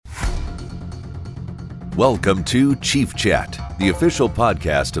Welcome to Chief Chat, the official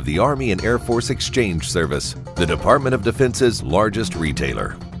podcast of the Army and Air Force Exchange Service, the Department of Defense's largest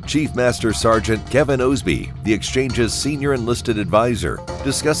retailer. Chief Master Sergeant Kevin Osby, the Exchange's senior enlisted advisor,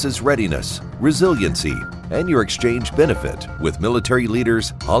 discusses readiness, resiliency, and your exchange benefit with military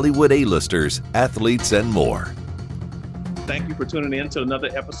leaders, Hollywood A-listers, athletes, and more. Thank you for tuning in to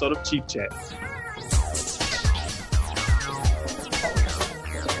another episode of Chief Chat.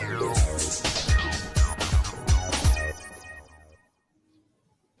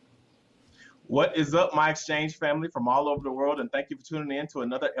 What is up, my exchange family from all over the world, and thank you for tuning in to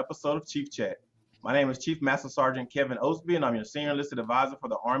another episode of Chief Chat. My name is Chief Master Sergeant Kevin Osby, and I'm your senior enlisted advisor for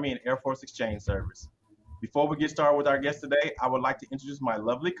the Army and Air Force Exchange Service. Before we get started with our guest today, I would like to introduce my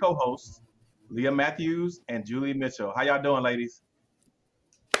lovely co-hosts, Leah Matthews and Julie Mitchell. How y'all doing, ladies?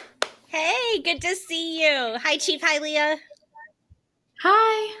 Hey, good to see you. Hi, Chief. Hi, Leah.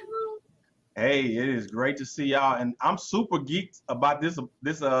 Hi. Hey, it is great to see y'all, and I'm super geeked about this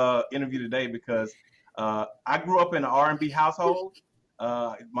interview today because I grew up in an R&B household.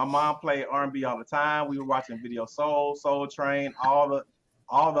 My mom played R&B all the time. We were watching Video Soul, Soul Train, all the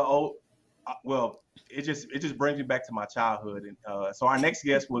old. It just brings me back to my childhood, and so our next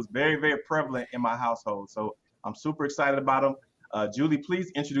guest was very, very prevalent in my household. So I'm super excited about him. Julie, please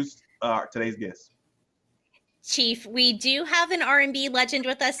introduce today's guest. Chief, we do have an R&B legend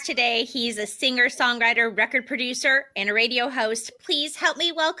with us today. He's a singer, songwriter, record producer, and a radio host. Please help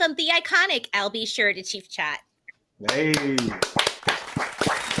me welcome the iconic Al B. Sure to Chief Chat. Hey.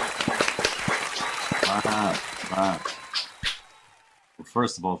 Wow. Well,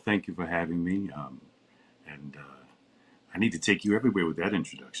 first of all, thank you for having me. And I need to take you everywhere with that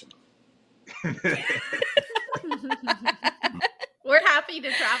introduction. We're happy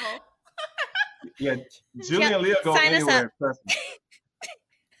to travel. Yeah, Julie and Leah go anywhere.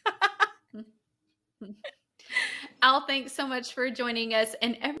 Al, thanks so much for joining us.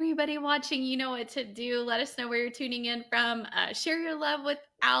 And everybody watching, you know what to do. Let us know where you're tuning in from. Share your love with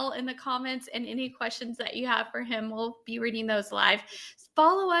Al in the comments, and any questions that you have for him, we'll be reading those live.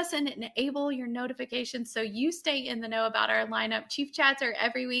 Follow us and enable your notifications so you stay in the know about our lineup. Chief Chats are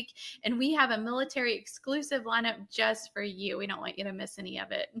every week, and we have a military exclusive lineup just for you. We don't want you to miss any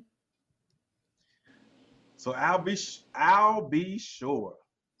of it. So I'll be sure.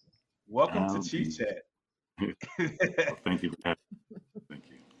 Welcome to Chief Chat. Well, thank you for having me.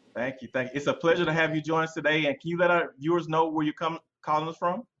 Thank you. Thank you. It's a pleasure to have you join us today. And can you let our viewers know where you calling us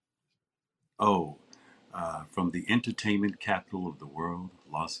from? From the entertainment capital of the world,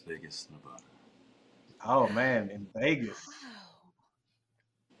 Las Vegas, Nevada. Oh man, in Vegas.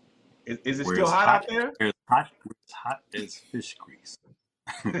 Is it Where still it's hot out there? It's hot as fish grease.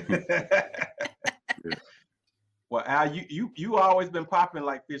 Yeah. Well, Al, you always been popping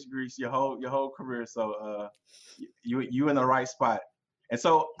like fish grease your whole career, so you in the right spot. And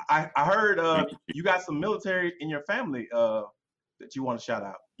so I heard you got some military in your family that you want to shout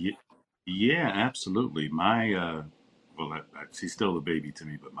out. Yeah, absolutely. My she's still a baby to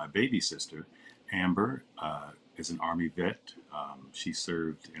me, but my baby sister, Amber, is an Army vet. She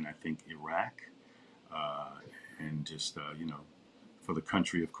served in, I think, Iraq, and just for the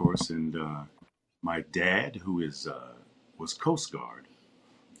country, of course, and. My dad, who was Coast Guard,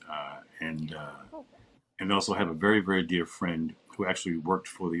 and also have a very, very dear friend who actually worked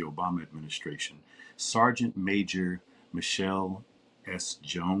for the Obama administration, Sergeant Major Michelle S.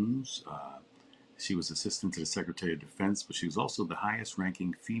 Jones. She was assistant to the Secretary of Defense, but she was also the highest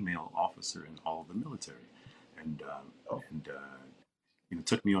ranking female officer in all of the military. And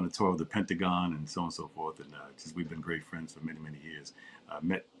took me on a tour of the Pentagon and so on and so forth. And just we've been great friends for many, many years.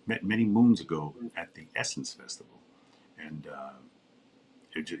 Met many moons ago at the Essence Festival, and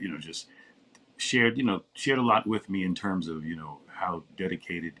just shared a lot with me in terms of how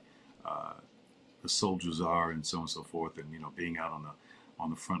dedicated the soldiers are and so on and so forth, and being out on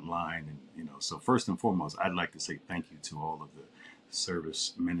the front line, and so first and foremost, I'd like to say thank you to all of the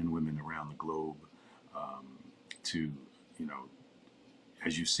service men and women around the globe.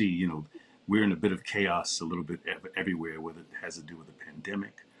 As you see, we're in a bit of chaos a little bit everywhere, whether it has to do with the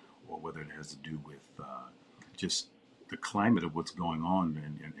pandemic or whether it has to do with just the climate of what's going on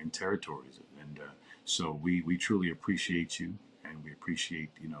in territories. And so we truly appreciate you, and we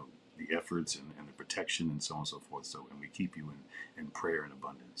appreciate, the efforts and the protection and so on and so forth. So, and we keep you in prayer and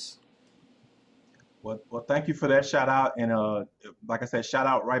abundance. Well, thank you for that shout out. And like I said, shout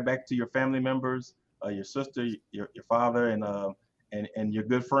out right back to your family members, your sister, your father, and your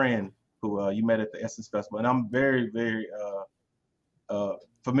good friend who you met at the Essence Festival. And I'm very, very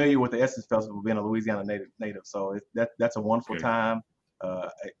familiar with the Essence Festival, being a Louisiana native. So that's a wonderful time. I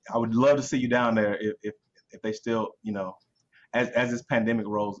would love to see you down there if if they still, as this pandemic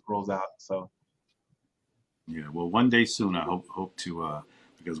rolls out. So. Yeah, well, one day soon, I hope to,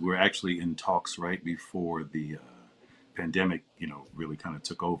 because we're actually in talks right before the pandemic, really kind of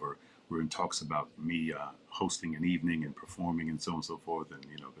took over. We're in talks about me hosting an evening and performing and so on and so forth, and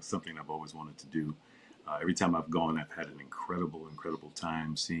it's something I've always wanted to do. Every time I've gone, I've had an incredible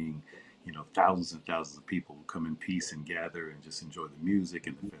time seeing, thousands and thousands of people come in peace and gather and just enjoy the music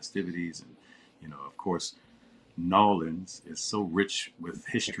and the festivities, and of course, New Orleans is so rich with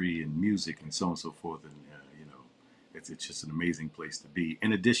history and music and so on and so forth, and it's just an amazing place to be.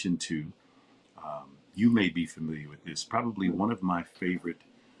 In addition to, you may be familiar with this, probably one of my favorite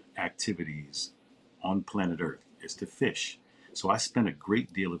activities on planet Earth is to fish. So I spend a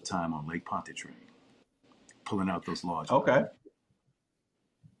great deal of time on Lake Pontchartrain, pulling out those large. Okay.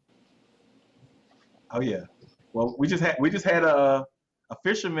 Oh yeah. Well, we just had a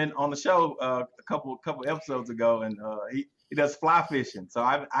fisherman on the show a couple episodes ago, and he does fly fishing. So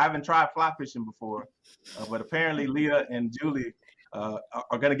I haven't tried fly fishing before, but apparently Leah and Julie are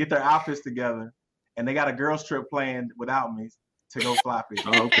going to get their outfits together, and they got a girls trip planned without me to go fly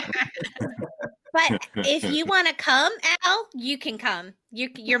fishing. Oh, okay. But if you want to come, Al, you can come.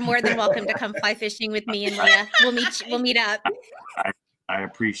 You're more than welcome to come fly fishing with me and Leah. We'll meet up. I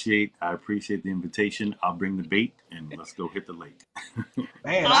appreciate the invitation. I'll bring the bait and let's go hit the lake.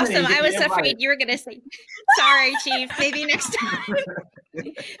 Man, awesome. I was afraid you were going to say, sorry, Chief. Maybe next time.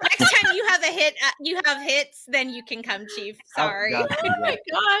 Next time you have a hit, you have hits, then you can come, Chief. Sorry. Oh my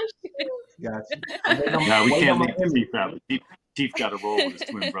gosh. Gotcha. No, we can't leave Chief out. Chief got to roll with his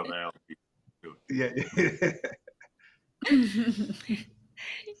twin brother Al. Yeah.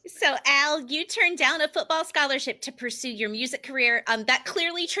 So, Al, you turned down a football scholarship to pursue your music career. That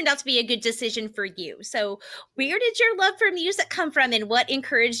clearly turned out to be a good decision for you. So, where did your love for music come from, and what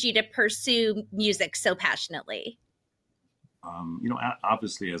encouraged you to pursue music so passionately?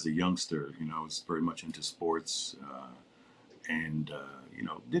 Obviously, as a youngster, I was very much into sports, and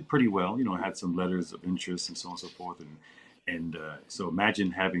did pretty well. I had some letters of interest and so on and so forth, and so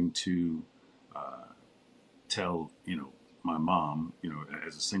imagine having to tell my mom,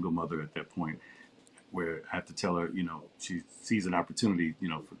 as a single mother at that point, where I have to tell her, she sees an opportunity,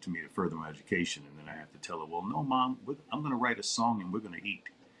 to me to further my education, and then I have to tell her, well, no, Mom, I'm going to write a song and we're going to eat,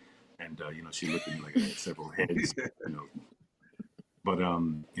 and she looked at me like I had several heads,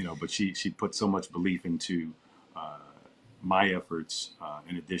 but she put so much belief into my efforts,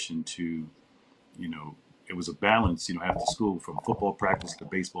 in addition to, it was a balance, after school, from football practice to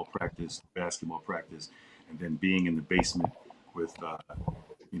baseball practice, to basketball practice, and then being in the basement with,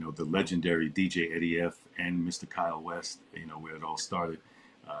 the legendary DJ Eddie F. and Mr. Kyle West, where it all started,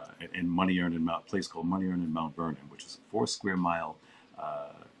 in a place called Money Earned in Mount Vernon, which is a 4 square mile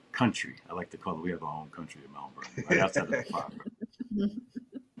country. I like to call it, we have our own country in Mount Vernon, right outside of the park.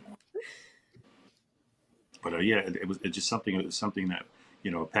 But it's just something that,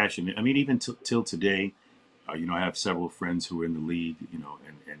 a passion. I mean, even till today, I have several friends who are in the league, and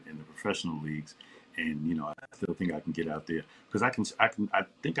in the professional leagues, and I still think I can get out there because I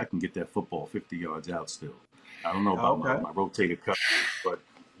think I can get that football 50 yards out still. I don't know about my rotator cuff, but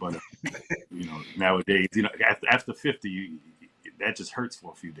nowadays, after 50, that just hurts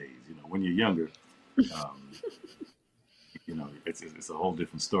for a few days. When you're younger, it's a whole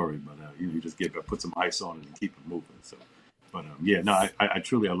different story. But you just put some ice on it and keep it moving. So. But I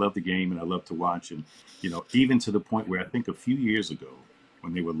truly love the game and I love to watch, and even to the point where I think a few years ago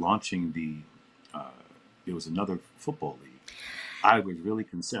when they were launching there was another football league, I was really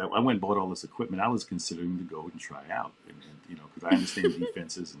considered. I went and bought all this equipment. I was considering to go and try out, and because I understand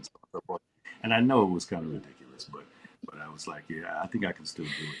defenses and so forth, and I know it was kind of ridiculous, but I was like, yeah, I think I can still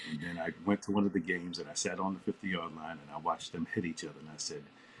do it. And then I went to one of the games and I sat on the 50-yard line and I watched them hit each other, and I said,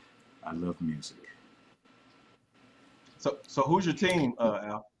 I love music. So who's your team,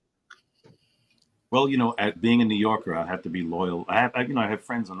 Al? Well, at being a New Yorker, I have to be loyal. I have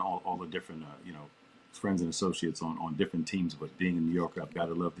friends on all the different, friends and associates on different teams. But being a New Yorker, I've got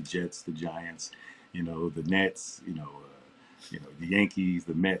to love the Jets, the Giants, the Nets, the Yankees,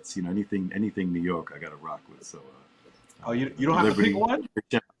 the Mets. Anything New York, I got to rock with. So. You don't have to pick one?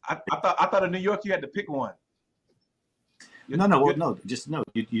 I thought in New York you had to pick one. No. Just no.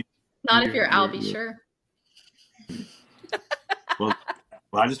 Not if you're Al, be sure.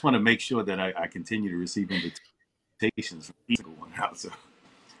 Well, I just want to make sure that I continue to receive invitations from each one out. So,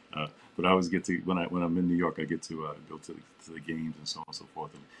 but I always get to when I'm in New York, I get to go to the games and so on and so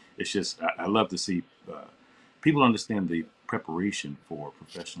forth. And it's just I love to see people understand the preparation for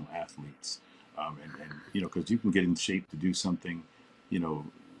professional athletes, and because you can get in shape to do something,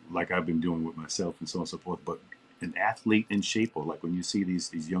 like I've been doing with myself and so on and so forth, but an athlete in shape, or like when you see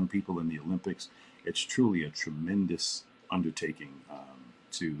these young people in the Olympics, it's truly a tremendous undertaking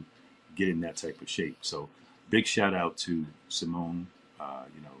to get in that type of shape. So big shout out to Simone,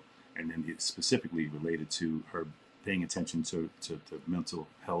 you know, and then it's specifically related to her paying attention to mental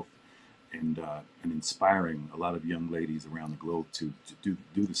health and inspiring a lot of young ladies around the globe to do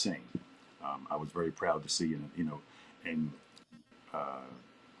the same. I was very proud to see, and you know, and uh,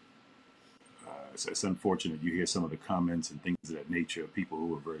 it's unfortunate you hear some of the comments and things of that nature of people who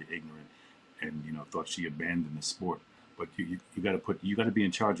were very ignorant and you know thought she abandoned the sport. But you got to be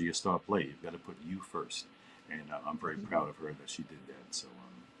in charge of your star play. You've got to put you first, and I'm very proud of her that she did that. So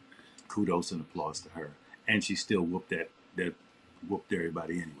kudos and applause to her. And she still that whooped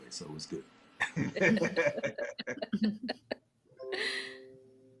everybody anyway, so it was good.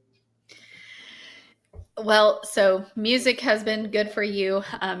 Well, so music has been good for you.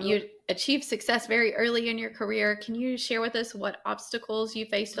 You achieved success very early in your career. Can you share with us what obstacles you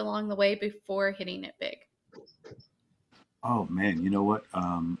faced along the way before hitting it big? Oh man, you know what?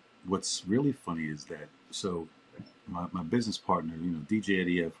 What's really funny is that my business partner, you know, DJ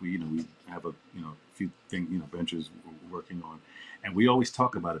Eddie F, we have a few things, ventures we're working on, and we always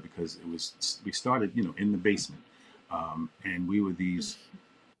talk about it because we started in the basement, and we were these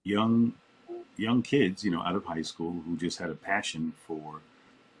young kids out of high school who just had a passion for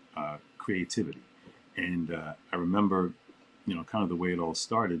creativity, and I remember kind of the way it all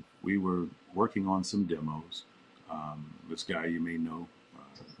started. We were working on some demos. This guy you may know,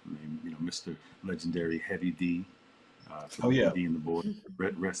 named Mr. Legendary Heavy D. Oh yeah. Eddie and the boy.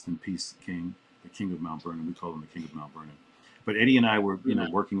 Rest in peace, King, the King of Mount Vernon. We call him the King of Mount Vernon. But Eddie and I were,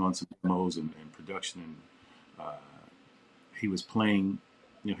 working on some demos and production, and he was playing,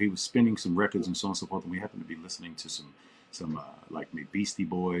 he was spinning some records and so on and so forth. And we happened to be listening to some like maybe Beastie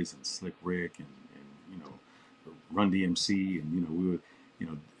Boys and Slick Rick and Run DMC, and we were,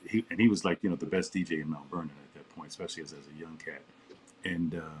 he was like the best DJ in Mount Vernon at that point, especially as a young cat.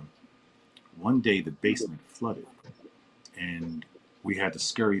 And one day the basement flooded, and we had to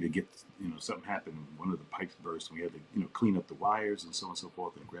scurry to get, something happened. One of the pipes burst, and we had to, clean up the wires and so on and so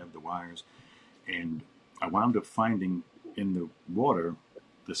forth, and grab the wires. And I wound up finding in the water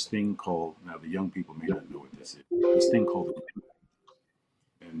this thing called, now the young people may not know what this is, this thing called,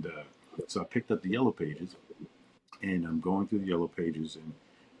 and so I picked up the yellow pages, and I'm going through the yellow pages, and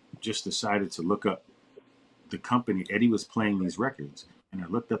just decided to look up the company. Eddie was playing these records, and I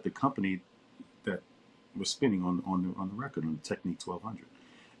looked up the company that was spinning on the record, on the Technique 1200,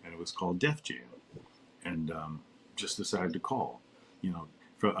 and it was called Def Jam. And just decided to call.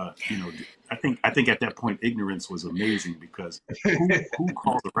 I think at that point ignorance was amazing, because who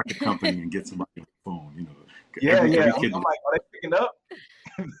calls a record company and gets somebody on the phone? Every kid. I'm like, are they picking up?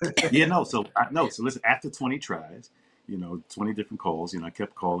 Yeah, no. So listen. After 20 tries, 20 different calls. I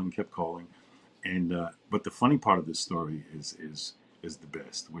kept calling, and but the funny part of this story is the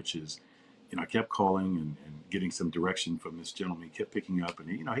best, which is, I kept calling and getting some direction from this gentleman. He kept picking up, and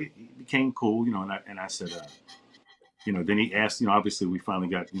he became cool, and I said, then he asked, obviously we finally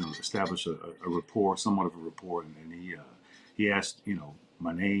got, established a rapport, somewhat of a rapport, and he asked,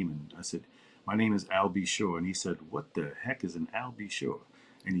 my name, and I said, my name is Al B. Shore, and he said, what the heck is an Al B. Shore?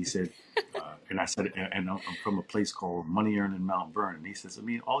 And he said, and I said, and I'm from a place called Money Earning Mount Vernon. He says, I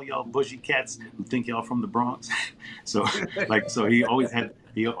mean, all y'all bougie cats who think y'all from the Bronx. so he always had,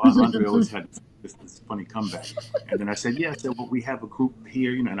 Andre always had this funny comeback. And then I said, yeah, I said, well, we have a group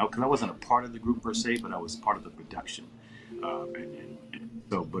here, because I wasn't a part of the group per se, but I was part of the production.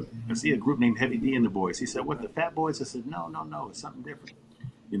 But I see a group named Heavy D and the Boys. He said, what, the Fat Boys? I said, no, it's something different.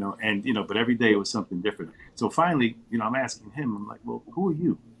 But every day it was something different. So finally, I'm asking him, I'm like, well, who are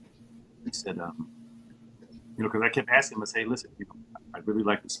you? He said, because I kept asking him, I say, listen, I'd really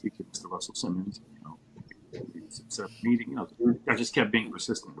like to speak to Mr. Russell Simmons, set up a meeting, I just kept being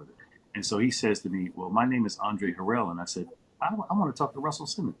persistent with it. And so he says to me, well, my name is Andre Harrell. And I said, I want to talk to Russell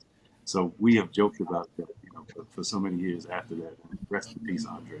Simmons. So we have joked about that, for so many years after that. Rest in peace,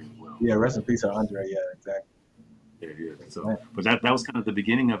 Andre, as well. Yeah, rest in peace, Andre. Yeah, exactly. Yeah. So, but that was kind of the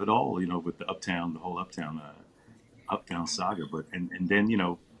beginning of it all, with the whole Uptown saga. But and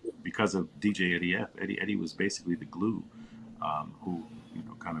then because of DJ Eddie F, Eddie was basically the glue, who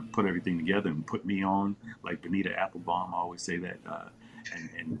kind of put everything together and put me on, like Benita Applebaum. I always say that,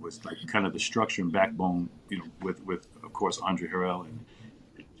 and was like kind of the structure and backbone, with of course Andre Harrell and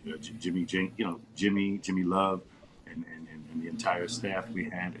Jimmy Love, and the entire staff we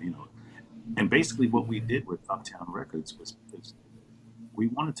had, And basically what we did with Uptown Records was we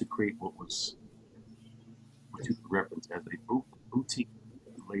wanted to create what you could reference as a boutique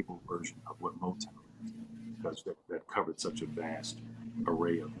label version of what Motown is, because that covered such a vast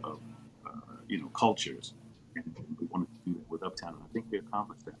array of cultures, and we wanted to do that with Uptown, and I think we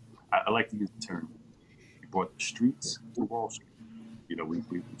accomplished that. I like to use the term, we brought the streets to Wall Street. We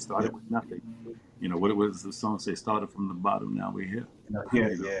started with nothing. What was the song say? Started from the bottom, now we're here.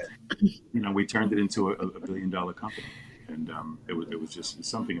 We turned it into a $1 billion company, and it was just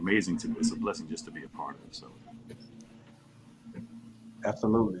something amazing to me. It's a blessing just to be a part of it. So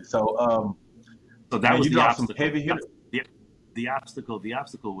absolutely. So that was you the some obstacle. heavy hitter. The obstacle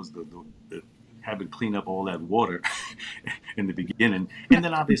was the having to clean up all that water in the beginning, and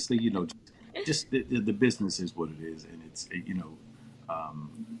then obviously just the business is what it is, and it's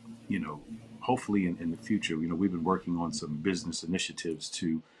hopefully in the future, we've been working on some business initiatives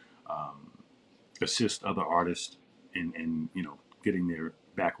to assist other artists in getting their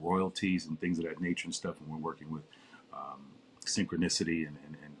back royalties and things of that nature and stuff. And we're working with Synchronicity and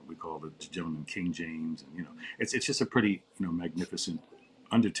we call the gentleman King James, and it's just a pretty magnificent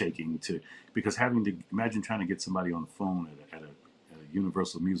undertaking because having to imagine trying to get somebody on the phone at a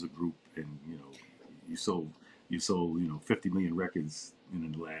Universal Music Group, and you sold 50 million records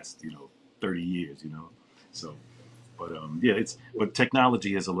in the last 30 years, so. But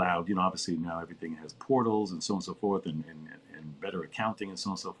technology has allowed, obviously now everything has portals and so on and so forth, and better accounting and so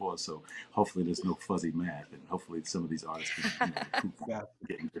on and so forth. So hopefully there's no fuzzy math, and hopefully some of these artists can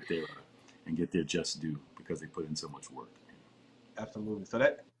get their just due because they put in so much work. Absolutely. So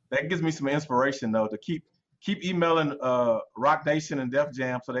that gives me some inspiration though to keep emailing Rock Nation and Def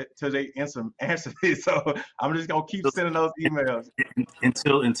Jam till they answer me. So I'm just gonna keep sending those emails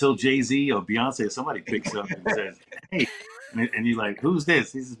until Jay-Z or Beyonce or somebody picks up and says, "Hey," and you're like, "Who's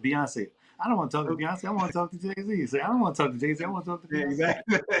this?" He says, "Beyonce." I don't want to talk to Beyonce. I want to talk to Jay-Z. You say, "I don't want to talk to Jay-Z. I want to talk to Beyonce."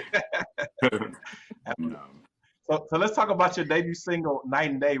 Exactly. So let's talk about your debut single, "Night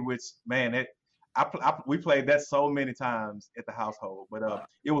and Day," which, man, we played that so many times at the household. But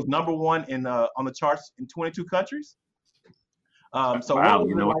it was #1 on the charts in 22 countries. So wow, what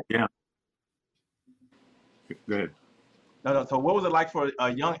was it like? Yeah. Go ahead. No. So what was it like for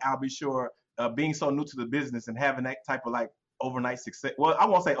a young Al B. Sure, being so new to the business and having that type of overnight success? Well, I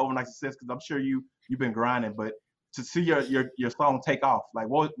won't say overnight success because I'm sure you've been grinding, but to see your song take off,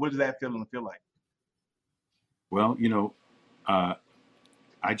 what does that feeling feel like? Well,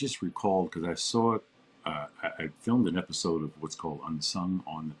 I just recalled because I saw it. I filmed an episode of what's called Unsung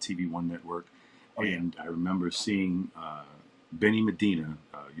on the TV One network, and I remember seeing Benny Medina,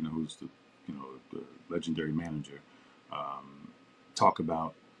 who's the legendary manager, talk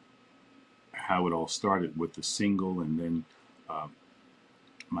about how it all started with the single, and then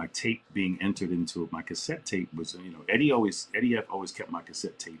my tape being entered into it. My cassette tape was, Eddie F always kept my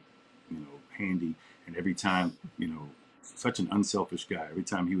cassette tape, handy, and every time, such an unselfish guy. Every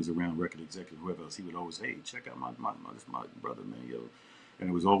time he was around record executive, whoever else, he would always, "Hey, check out my brother, man, yo," and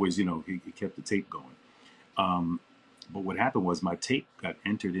it was always, he kept the tape going. But what happened was my tape got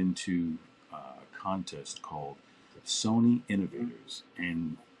entered into a contest called Sony Innovators,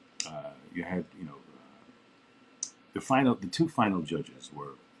 and you had, the two final judges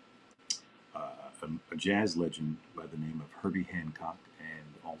were a jazz legend by the name of Herbie Hancock,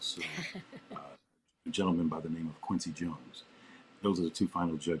 and also a gentleman by the name of Quincy Jones. Those are the two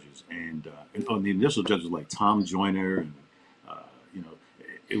final judges, and the initial judges were like Tom Joyner, and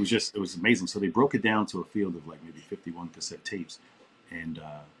it was amazing. So they broke it down to a field of maybe 51 cassette tapes, and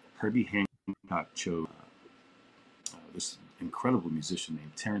Herbie Hancock chose this incredible musician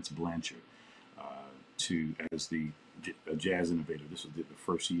named Terrence Blanchard as the jazz innovator. This was the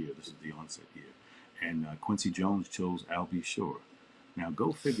first year. This is the onset year, and Quincy Jones chose Al B. Sure. Now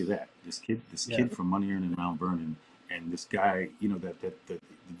go figure that this kid from Money Earned in Mount Vernon, and this guy, that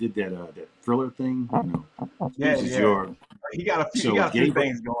did that Thriller thing, he got a few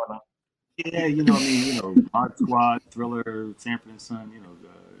things going on. Yeah, Hard Squad, Thriller, Sanford and Son,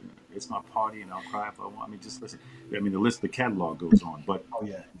 It's My Party, and I'll Cry If I Want. Just listen. The catalog goes on, but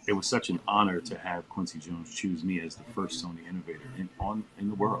it was such an honor to have Quincy Jones choose me as the first Sony innovator in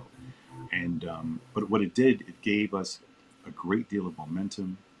the world. And but what it did, it gave us a great deal of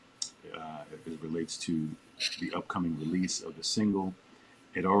momentum as it relates to the upcoming release of the single.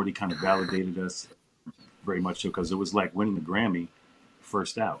 It already kind of validated us very much so, because it was like winning the Grammy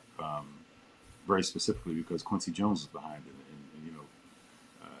first out, very specifically because Quincy Jones was behind it.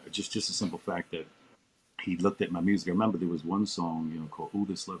 And just a simple fact that he looked at my music. I remember there was one song, called "Ooh,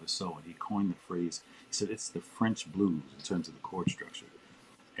 This Love Is So," and he coined the phrase. He said it's the French blues in terms of the chord structure.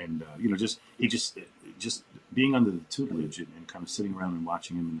 And just being under the tutelage and kind of sitting around and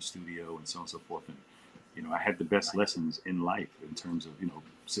watching him in the studio and so on and so forth. And I had the best lessons in life in terms of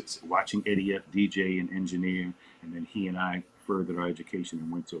watching Eddie F. DJ and engineer, and then he and I furthered our education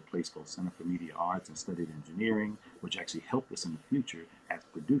and went to a place called Center for Media Arts and studied engineering, which actually helped us in the future as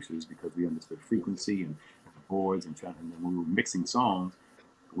producers because we understood frequency and the boards and then when we were mixing songs,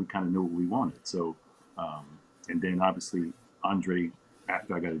 we kind of knew what we wanted. So, and then obviously Andre,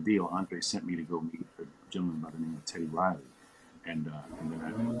 after I got a deal, Andre sent me to go meet a gentleman by the name of Teddy Riley. And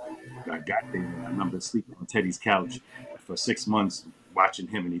then I got there and I remember sleeping on Teddy's couch for 6 months watching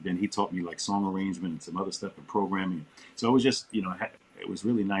him, and then he taught me like song arrangement and some other stuff and programming. So it was just, it was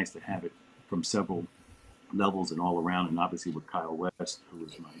really nice to have it from several levels and all around. And obviously with Kyle West, who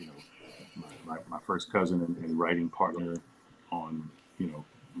was my first cousin and writing partner on,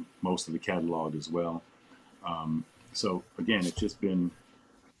 most of the catalog as well. So again, it's just been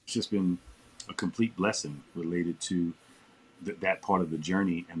a complete blessing related to that part of the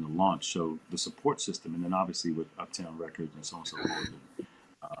journey and the launch. So the support system, and then obviously with Uptown Records and so on and so forth,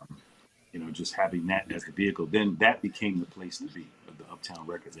 just having that as the vehicle, then that became the place to be, of the Uptown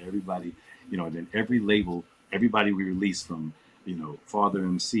Records. Everybody, and then every label, everybody we released from, Father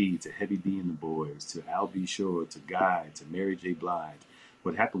MC to Heavy D and the Boys to Al B. Shore to Guy to Mary J. Blige.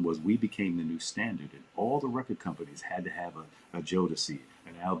 What happened was we became the new standard, and all the record companies had to have a Jodeci,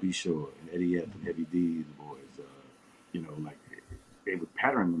 an Al B. Shore, an Eddie F. and Heavy D and the Boys. Like they would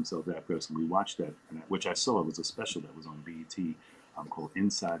pattern themselves after us, and we watched that, which I saw. It was a special that was on BET called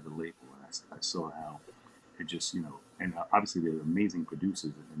Inside the Label, and I saw how it just, and obviously they're amazing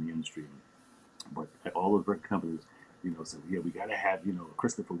producers in the industry, but all of the record companies, said, yeah, we got to have,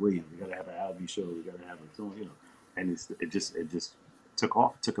 Christopher Williams, we got to have an Al B. Show, we got to have a song, and it just took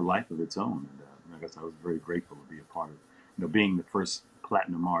off, took a life of its own, and I guess I was very grateful to be a part of, being the first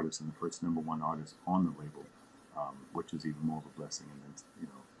platinum artist and the first #1 artist on the label. Which is even more of a blessing. And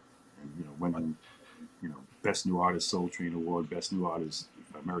then, winning, Best New Artist Soul Train Award, Best New Artist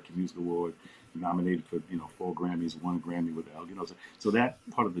American Music Award, nominated for, 4 Grammys, 1 Grammy with Al, so that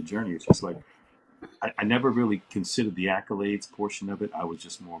part of the journey is just like, I never really considered the accolades portion of it. I was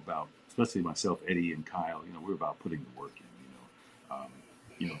just more about, especially myself, Eddie and Kyle, we were about putting the work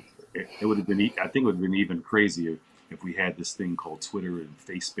in, it would have been, I think it would have been even crazier if we had this thing called Twitter and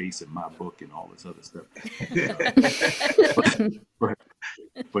FaceSpace and My Book and all this other stuff.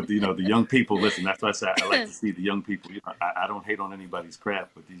 But the young people, listen, that's why I say I like to see the young people. I don't hate on anybody's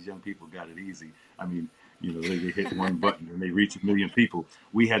craft, but these young people got it easy. I mean, they hit one button and they reach 1 million people.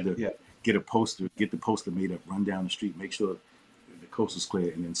 We had to get a poster, get the poster made up, run down the street, make sure the coast is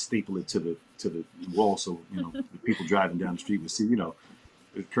clear, and then staple it to the wall so the people driving down the street would see.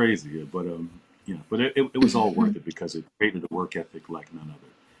 It's crazy, but but it was all worth it because it created a work ethic like none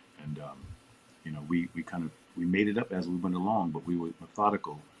other. And, we made it up as we went along, but we were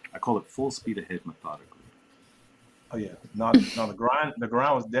methodical. I call it full speed ahead methodically. Oh yeah, no, the grind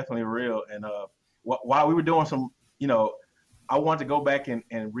was definitely real. And while we were doing some, I wanted to go back and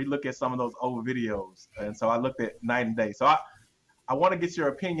relook at some of those old videos. And so I looked at Night and Day. So I want to get your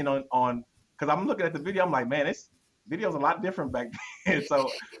opinion on, because I'm looking at the video, I'm like, man, this video's a lot different back then. So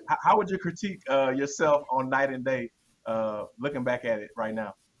how would you critique yourself on Night and Day, looking back at it right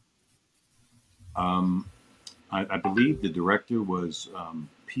now? I believe the director was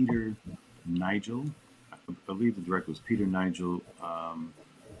Peter Nigel. I believe the director was Peter Nigel on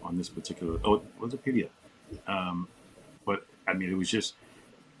this particular. Oh, was it Peter? But I mean, it was just.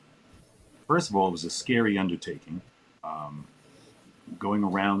 First of all, it was a scary undertaking. Going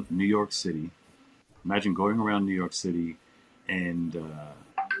around New York City. Imagine going around New York City and,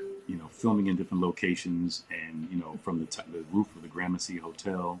 filming in different locations and, from the roof of the Gramercy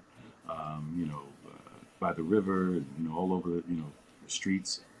Hotel, by the river, all over, the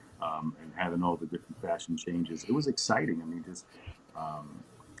streets, and having all the different fashion changes. It was exciting. I mean, just,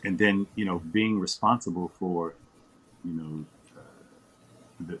 and then, being responsible for,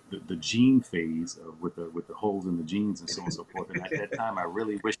 the jean phase of with the holes in the jeans and so on and so forth. And at that time, I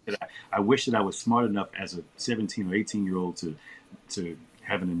really wish that I was smart enough as a 17 or 18-year-old to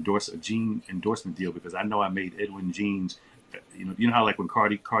have a jean endorsement deal, because I know I made Edwin jeans. You know how like when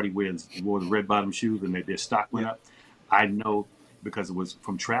Cardi wore the red bottom shoes and their stock went up. I know because it was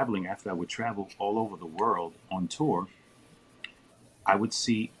from traveling. After I would travel all over the world on tour, I would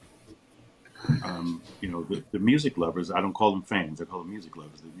see. The music lovers, I don't call them fans, I call them music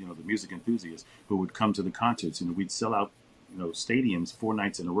lovers, the music enthusiasts who would come to the concerts. We'd sell out, stadiums 4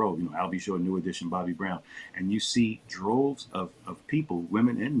 nights in a row, Al B. Shore, New Edition, Bobby Brown. And you see droves of people,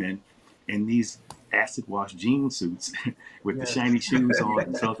 women and men, in these acid wash jean suits with the shiny shoes on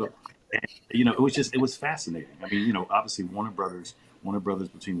and so forth. And, it was fascinating. I mean, obviously Warner Brothers,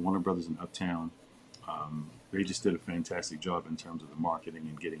 between Warner Brothers and Uptown, they just did a fantastic job in terms of the marketing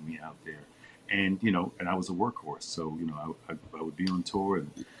and getting me out there. And and I was a workhorse, so I would be on tour,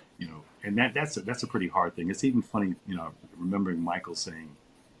 and and that's a pretty hard thing. It's even funny, remembering Michael saying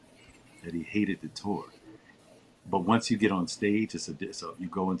that he hated the tour, but once you get on stage, you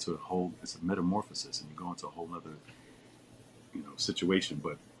go into it's a metamorphosis, and you go into a whole other situation.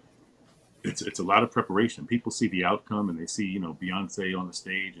 But it's a lot of preparation. People see the outcome and they see Beyonce on the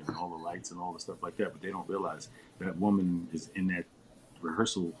stage and all the lights and all the stuff like that, but they don't realize that woman is in that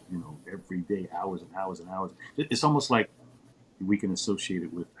rehearsal every day, hours and hours and hours. It's almost like we can associate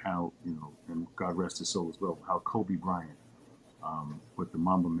it with how and God rest his soul as well, how Kobe Bryant with the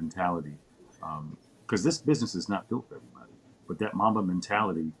Mamba mentality, because this business is not built for everybody, but that Mamba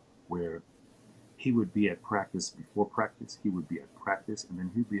mentality where he would be at practice before practice, he would be at practice, and then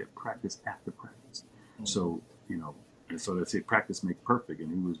he'd be at practice after practice. Mm-hmm. So, and so they say practice make perfect,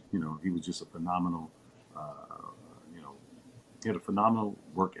 and he was just a phenomenal, he had a phenomenal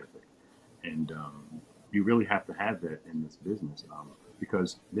work ethic. And you really have to have that in this business,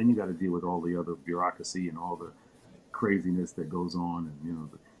 because then you got to deal with all the other bureaucracy and all the craziness that goes on, and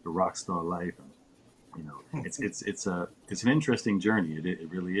the rock star life, and it's an interesting journey. It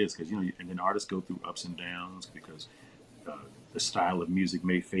really is, because and then artists go through ups and downs, because the style of music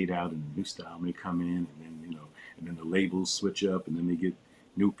may fade out and a new style may come in, and then the labels switch up, and then they get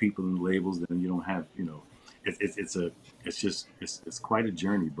new people in the labels. Then you don't have it's quite a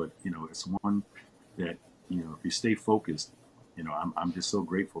journey, but it's one that if you stay focused, I'm just so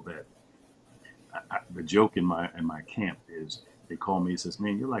grateful that the joke in my camp is, they call me, he says,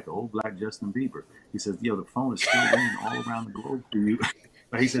 "Man, you're like an old black Justin Bieber." He says, the phone is still ringing all around the globe for you.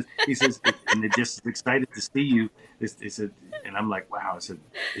 But he says, and they're just excited to see you. They said, and I'm like, wow. I said,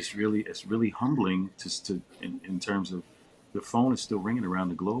 it's really humbling in terms of the phone is still ringing around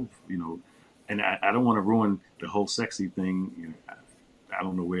the globe, and I don't want to ruin the whole sexy thing. I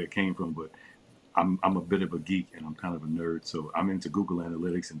don't know where it came from, but I'm a bit of a geek, and I'm kind of a nerd. So I'm into Google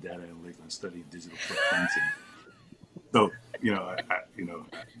Analytics and data analytics. I'm studying digital footprints, and so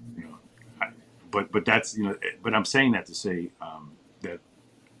but that's but I'm saying that to say that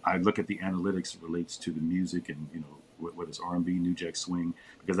I look at the analytics relates to the music, and whether it's R&B, New Jack Swing,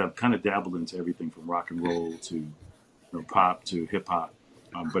 because I've kind of dabbled into everything from rock and roll to pop to hip hop,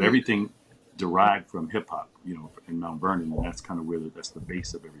 but everything derived from hip hop, in Mount Vernon, and that's kind of where that's the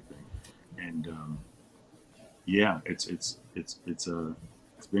base of everything. And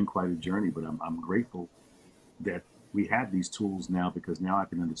it's been quite a journey, but I'm grateful that we have these tools now, because now I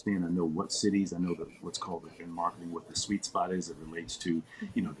can understand. I know what cities, I know what's called in marketing, what the sweet spot is. It relates to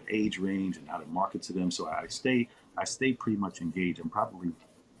the age range and how to market to them. So I stay pretty much engaged. I'm probably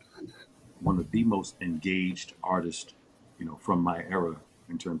one of the most engaged artists, from my era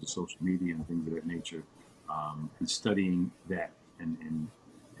in terms of social media and things of that nature, and studying that and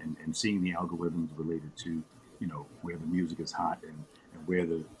seeing the algorithms related to where the music is hot, and where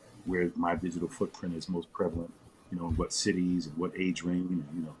my digital footprint is most prevalent, in what cities and what age range,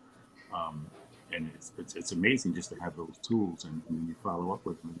 and it's amazing just to have those tools, and you follow up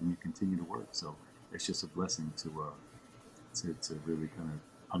with them and you continue to work. So it's just a blessing to really kind of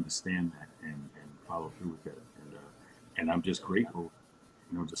understand that and follow through with that, and I'm just grateful.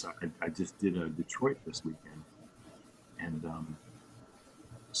 I just did Detroit this weekend, and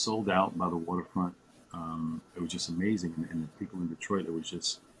sold out by the waterfront. It was just amazing, and the people in Detroit, it was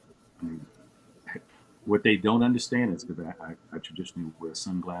just, what they don't understand is, because I traditionally wear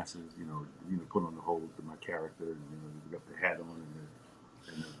sunglasses, put on the whole of my character, and we got the hat on,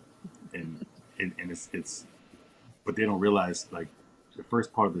 and it's, but they don't realize, like, the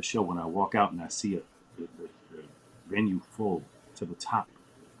first part of the show, when I walk out and I see the venue full to the top,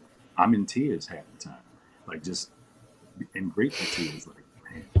 I'm in tears half the time, like, just in grateful tears, like,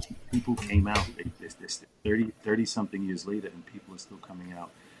 man, people came out, it's 30 something years later, and people are still coming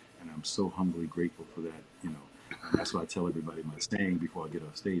out. And I'm so humbly grateful for that, And that's why I tell everybody my saying before I get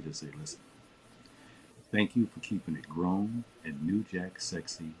off stage. I say, listen, thank you for keeping it grown at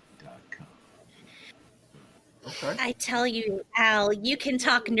newjacksexy.com. Okay. I tell you, Al, you can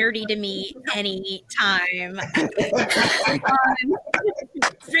talk nerdy to me anytime.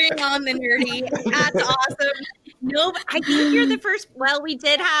 Bring on the nerdy. That's awesome. No, I think you're the first. Well, we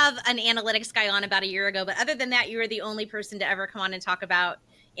did have an analytics guy on about a year ago, but other than that, you were the only person to ever come on and talk about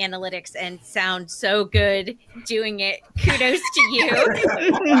analytics and sound so good doing it. Kudos to you.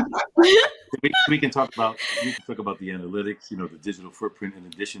 we can talk about the analytics, the digital footprint, in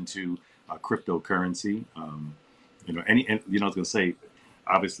addition to cryptocurrency. I was going to say,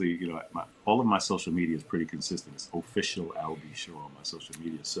 obviously, you know, all of my social media is pretty consistent. It's official Al B Show on my social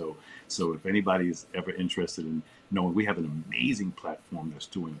media. So if anybody is ever interested in knowing, we have an amazing platform that's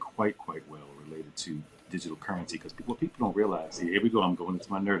doing quite well related to digital currency. Because what people don't realize, here we go, I'm going into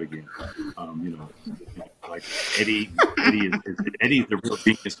my nerd again. You know, like Eddie is the real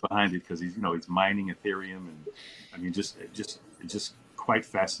genius behind it, because he's mining Ethereum, and I mean just quite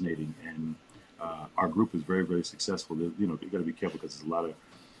fascinating. And our group is very successful. You know, you got to be careful because there's a lot of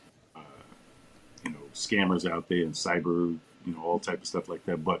scammers out there and cyber, all type of stuff like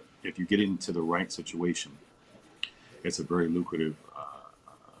that. But if you get into the right situation, it's a very lucrative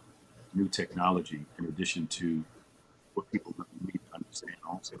new technology. In addition to what people need to understand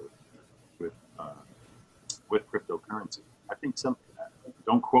also with cryptocurrency, I think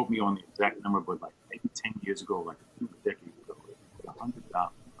don't quote me on the exact number, but like maybe 10 years ago, like a decade ago, $100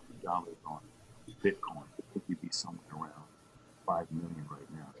 on Bitcoin, I think you'd be somewhere around 5 million right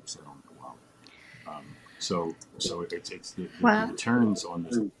now if you said on the wallet. So it's the returns on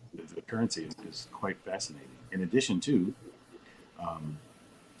the currency is quite fascinating. In addition to,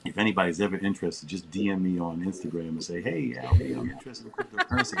 if anybody's ever interested, just DM me on Instagram and say, "Hey, Albie, I'm interested in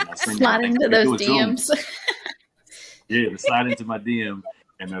cryptocurrency." And I'll send slide into those DMs. Yeah, slide into my DM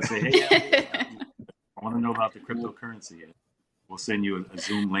and I'll say, "Hey, Albie, I want to know about the cryptocurrency." And we'll send you a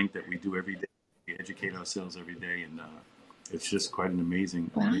Zoom link that we do every day. We educate ourselves every day, and it's just quite an amazing.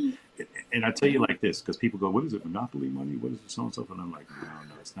 Wow. And I tell you like this, because people go, "What is it, monopoly money? What is it, so and so?" And I'm like,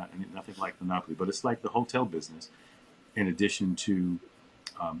 no, it's not nothing like monopoly, but it's like the hotel business. In addition to,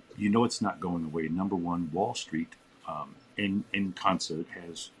 it's not going away. Number one, Wall Street, in concert,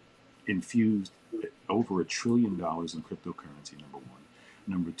 has infused over $1 trillion in cryptocurrency. Number one.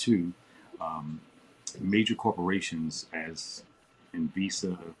 Number two, major corporations as in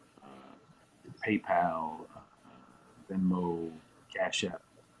Visa, PayPal, Venmo, Cash App,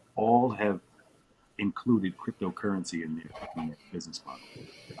 all have included cryptocurrency in their business model,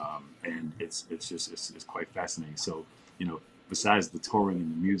 and it's quite fascinating. So, besides the touring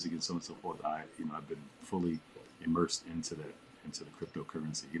and the music and so on and so forth, I've been fully immersed into the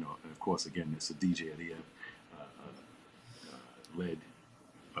cryptocurrency. And of course, again, it's a DJ Eddie led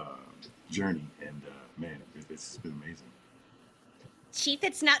journey, and man, it's been amazing. Chief,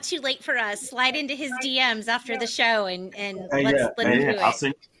 it's not too late for us. Slide into his DMs after the show and let's do it. I'll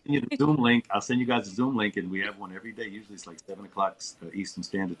send you the Zoom link. I'll send you guys the Zoom link, and we have one every day. Usually it's like 7:00 Eastern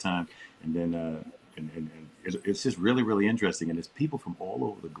Standard Time, and then it's just really interesting. And it's people from all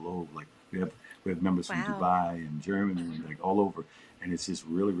over the globe. Like we have members from Dubai and Germany, and like all over. And it's just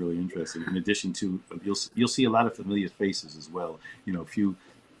really interesting. In addition to, you'll see a lot of familiar faces as well. A few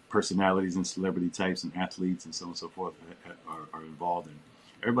personalities and celebrity types and athletes and so on and so forth are involved, and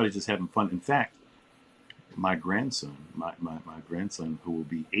everybody's just having fun. In fact, my grandson, my grandson, who will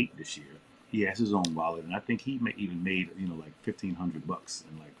be 8 this year, he has his own wallet, and I think he even made like $1,500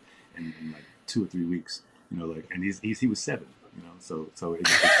 in like 2 or 3 weeks. And he was 7. So it's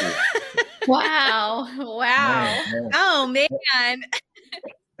good. Wow. Man. Oh man.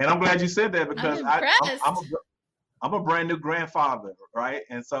 And I'm glad you said that, because I'm a brand new grandfather, right?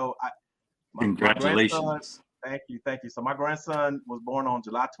 And so congratulations. Thank you. So my grandson was born on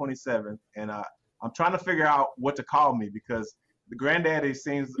July 27th, and I'm trying to figure out what to call me, because the granddaddy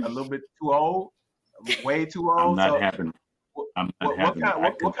seems a little bit too old, way too old. I'm not having.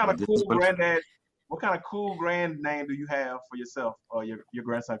 What kind of cool granddad? What kind of cool grand name do you have for yourself, or your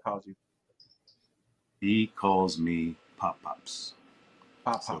grandson calls you? He calls me Pop Pops.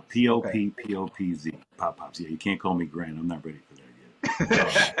 Pop Pops. So Popopz. Pop Pops. Yeah, you can't call me Grand. I'm not ready for that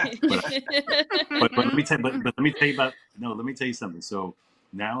yet. But let me tell you something. So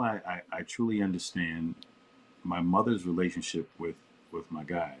now I truly understand my mother's relationship with my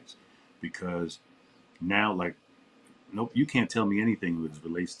guys, because now, like, nope, you can't tell me anything that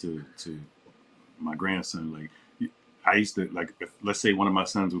relates to my grandson. Like, I used to, like, let's say one of my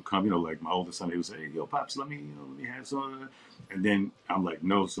sons would come, like my oldest son, he would say, "Hey, yo, Pops, let me have some." And then I'm like,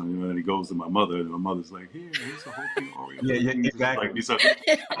 "No, son." And then he goes to my mother, and my mother's like, "Here's a whole thing Oreo." Yeah, exactly. Like, so,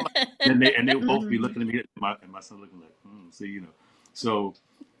 and they would both be looking at me, and my son looking like, see, So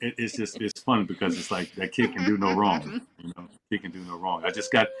it's fun, because it's like that kid can do no wrong. He can do no wrong.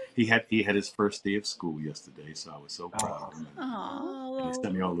 He had his first day of school yesterday, so I was so proud of him. And he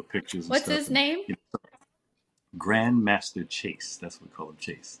sent me all the pictures. What's his name? Grandmaster Chase. That's what we call him,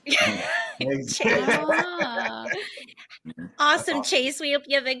 Chase. Awesome, Chase. We hope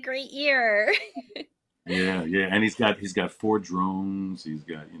you have a great year. Yeah. And he's got 4 drones. He's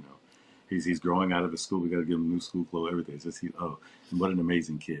got, he's growing out of the school. We got to give him new school clothes, everything. It's just, and what an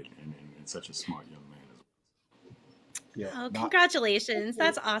amazing kid, and such a smart young man as well. Yeah. Oh, No, congratulations.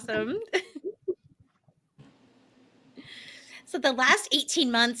 That's awesome. So the last 18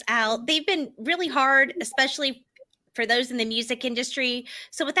 months out, they've been really hard, especially for those in the music industry.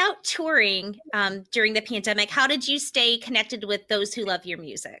 So without touring during the pandemic, how did you stay connected with those who love your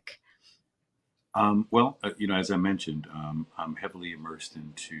music? Well, as I mentioned, I'm heavily immersed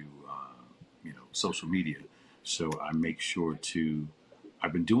into, social media. So I make sure to,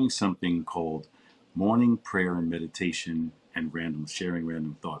 I've been doing something called morning prayer and meditation and sharing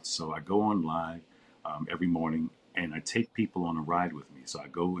random thoughts. So I go on live every morning and I take people on a ride with me. So I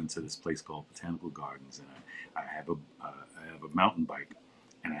go into this place called Botanical Gardens and I have a mountain bike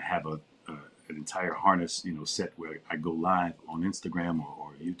and I have an entire harness, set where I go live on Instagram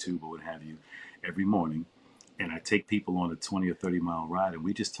or YouTube or what have you every morning, and I take people on a 20 or 30 mile ride, and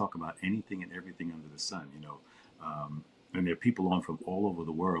we just talk about anything and everything under the sun, and there are people on from all over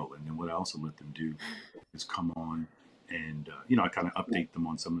the world. And then what I also let them do is come on and, I kind of update them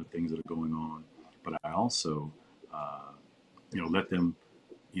on some of the things that are going on. But I also, let them,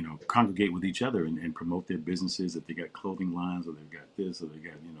 congregate with each other and promote their businesses. If they got clothing lines or they've got this or they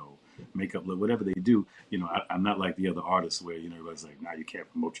got, makeup, whatever they do, I'm not like the other artists where, everybody's like, nah, you can't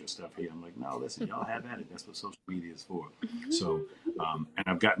promote your stuff here. I'm like, no, listen, y'all have at it. That's what social media is for. So, and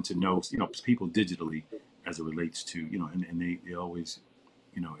I've gotten to know, people digitally as it relates to, and they always,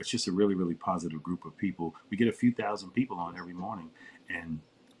 it's just a really, really positive group of people. We get a few thousand people on every morning, and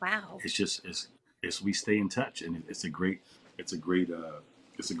Wow. it's just, it's we stay in touch, and it's a great, it's a great,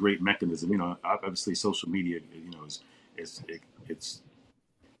 it's a great mechanism. Obviously social media, is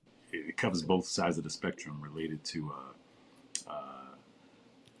it covers both sides of the spectrum related to,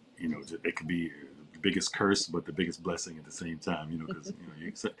 it could be the biggest curse, but the biggest blessing at the same time, because,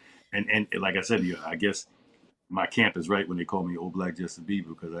 and like I said, I guess my camp is right when they call me Old Black Justin Bieber,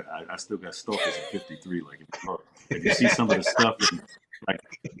 because I still got stalkers at 53. Like if you see some of the stuff, like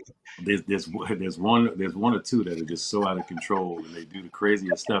there's one or two that are just so out of control and they do the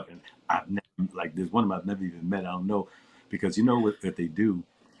craziest stuff. And I've never, like, there's one of them I've never even met. I don't know, because what they do.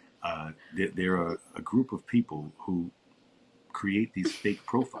 There are a group of people who create these fake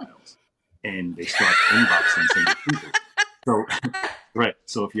profiles, and they start inboxing some of the people. So, right.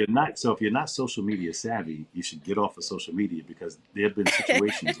 So if you're not social media savvy, you should get off of social media, because there have been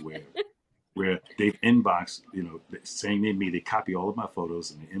situations where they've inboxed, saying they're me. They copy all of my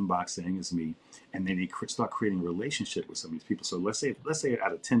photos and they inbox saying it's me, and then they start creating a relationship with some of these people. So let's say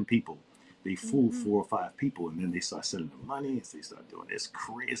out of 10 people, they fool 4 or 5 people, and then they start sending them money, and they start doing this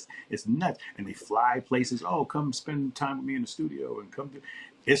crazy. It's nuts, and they fly places. Oh, come spend time with me in the studio, and come do.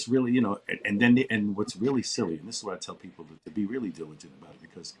 It's really, and then and what's really silly, and this is what I tell people to be really diligent about it,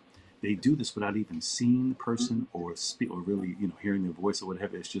 because they do this without even seeing the person or speak or really, hearing their voice or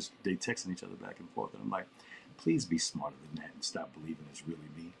whatever. It's just they texting each other back and forth, and I'm like, please be smarter than that and stop believing it's really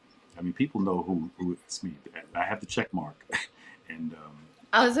me. I mean, people know who it's me. I have the check mark, and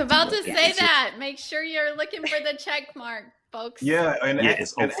I was about to say that. Make sure you're looking for the check mark, folks. Yeah,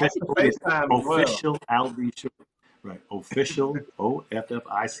 it's official. Official Albie Short. Right, official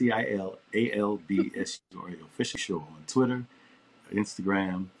OFFICIL ALBS, official show on Twitter,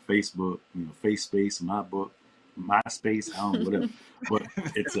 Instagram, Facebook, FaceSpace, my book, MySpace, I don't know, whatever. But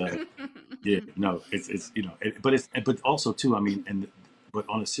it's but also too, I mean, but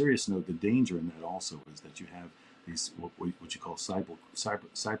on a serious note, the danger in that also is that you have these what you call cyber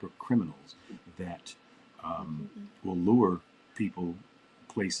criminals that will lure people,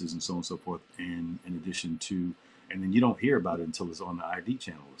 places, and so on and so forth. And in addition to, and then you don't hear about it until it's on the ID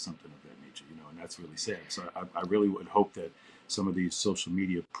channel or something of that nature, and that's really sad. So I really would hope that some of these social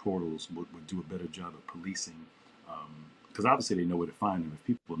media portals would do a better job of policing, because obviously they know where to find them if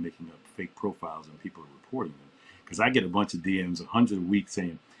people are making up fake profiles and people are reporting them. Because I get a bunch of DMs, 100 a week,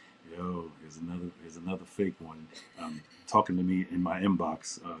 saying, "Yo, here's another fake one talking to me in my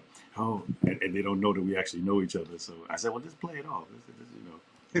inbox." And they don't know that we actually know each other. So I said, "Well, just play it off.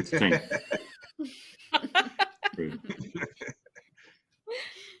 It's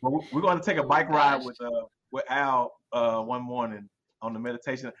Well, we're going to take a bike ride with Al one morning on the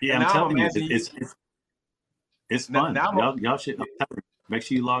meditation. Yeah, and I'm telling you, it's fun. Y'all should make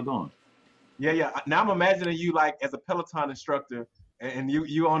sure you log on. Yeah. Now I'm imagining you like as a Peloton instructor, and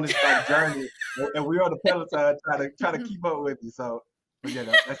you on this like journey, and we're on the Peloton try to keep up with you. So, but yeah,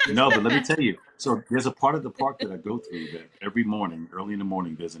 that's no, but let me tell you. So there's a part of the park that I go through that every morning, early in the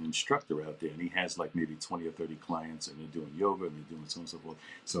morning, there's an instructor out there, and he has like maybe 20 or 30 clients, and they're doing yoga and they're doing so and so forth.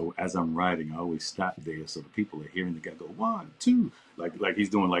 So as I'm riding, I always stop there, so the people are hearing the guy go 1, 2, like he's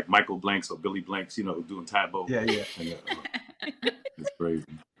doing like Michael Blanks or Billy Blanks, doing Tae-Bo. Yeah. And, it's crazy.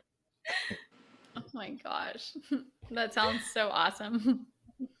 Oh my gosh. That sounds so awesome.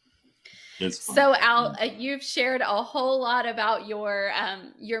 It's fun. So Al, you've shared a whole lot about your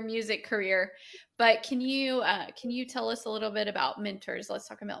music career, but can you tell us a little bit about mentors? Let's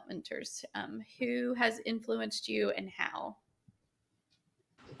talk about mentors. Who has influenced you and how?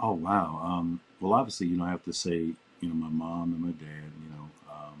 Oh wow. Well, obviously, I have to say, my mom and my dad.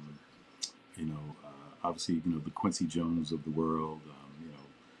 Obviously, the Quincy Jones of the world.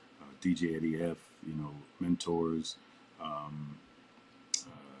 DJ Eddie F. Mentors. Um,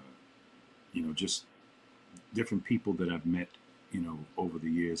 just different people that I've met, over the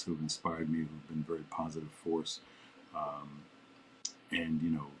years who have inspired me, who've been very positive force. Um, and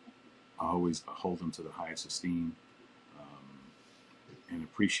I always hold them to the highest esteem, and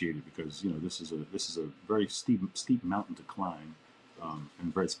appreciate it because this is a very steep mountain to climb,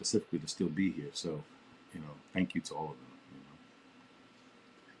 and very specifically to still be here. So, thank you to all of them.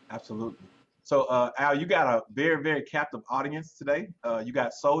 Absolutely. So, Al, you got a very, very captive audience today. You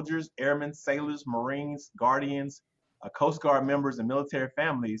got soldiers, airmen, sailors, Marines, Guardians, Coast Guard members, and military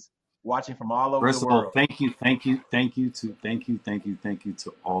families watching from all over the First of all, world. thank you to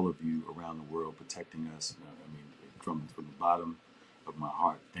all of you around the world protecting us. I mean, from the bottom of my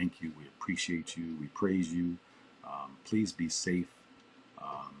heart, thank you. We appreciate you. We praise you. Please be safe.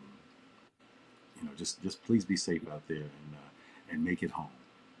 Um, just please be safe out there, and make it home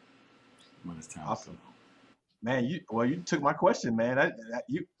when it's time to Awesome. come home. Man, you took my question, man.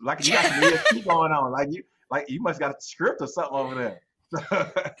 You got some ESP going on. Like you must got a script or something over there.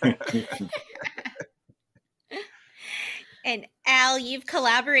 And Al, you've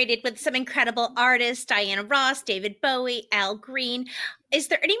collaborated with some incredible artists, Diana Ross, David Bowie, Al Green. Is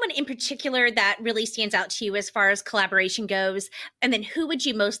there anyone in particular that really stands out to you as far as collaboration goes? And then who would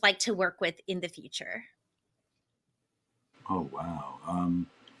you most like to work with in the future? Oh wow.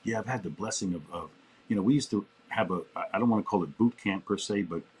 Yeah, I've had the blessing of we used to have I don't want to call it boot camp per se,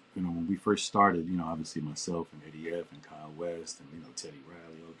 but when we first started, obviously myself and Eddie F and Kyle West and Teddy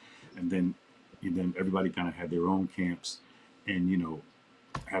Riley, and then everybody kind of had their own camps, and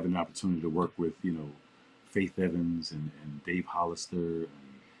having an opportunity to work with Faith Evans and Dave Hollister and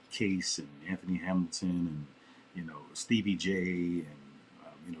Case and Anthony Hamilton and Stevie J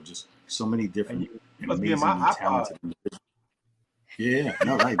and just so many different You must be in my amazingly iPod. talented individuals. Yeah,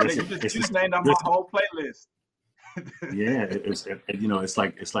 no, right. Yeah, you just named off my whole playlist. Yeah, it's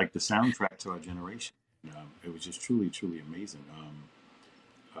like the soundtrack to our generation. It was just truly, truly amazing.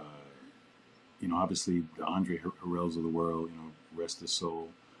 Uh, Obviously the Andre Harrells of the world, rest his soul.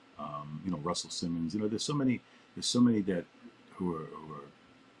 Russell Simmons. There's so many that who are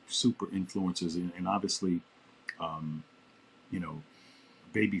super influencers, and obviously, um, you know,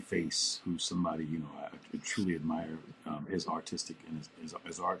 Babyface, who's somebody I truly admire. His artistic and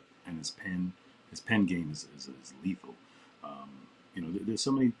his art and his pen game is lethal. Um, there's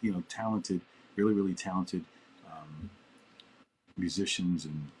so many talented, really really talented um, musicians,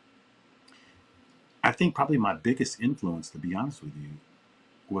 and I think probably my biggest influence, to be honest with you,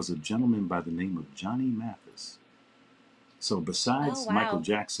 was a gentleman by the name of Johnny Mathis. So besides Michael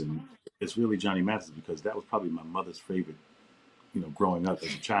Jackson, it's really Johnny Mathis because that was probably my mother's favorite, growing up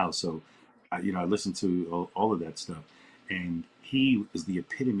as a child. So, I listened to all of that stuff, and he is the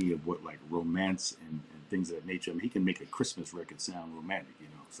epitome of what like romance and things of that nature. I mean, he can make a Christmas record sound romantic,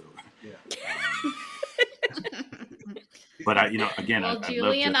 So, yeah. But again, well,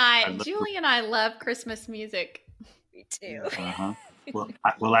 Julie and I love Christmas music. Me too. Well,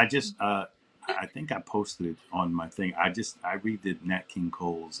 I think I posted it on my thing. I redid Nat King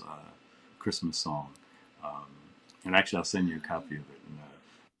Cole's Christmas song, and actually I'll send you a copy of it.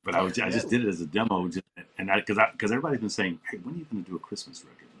 But I just did it as a demo, because everybody's been saying, "Hey, when are you going to do a Christmas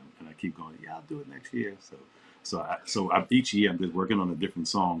record?" And I keep going, "Yeah, I'll do it next year." Each year I'm just working on a different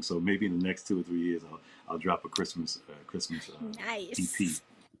song. So maybe in the next 2 or 3 years I'll drop a Christmas nice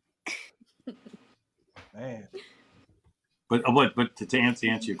EP. Man. But to answer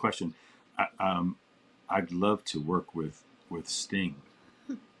your question, I'd love to work with Sting.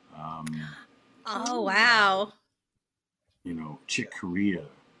 Oh wow! Chick Corea,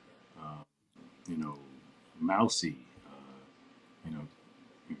 Mousy,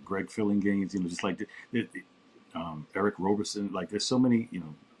 Greg Fillinganes, just like Eric Roberson. Like there's so many,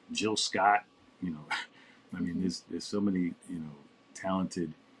 Jill Scott. I mean, there's so many,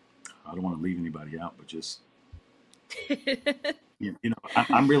 talented. I don't want to leave anybody out, but just.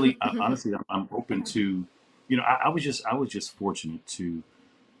 I'm really honestly I'm open to I was just fortunate to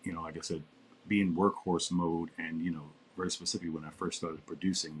like I said, be in workhorse mode, and very specifically when I first started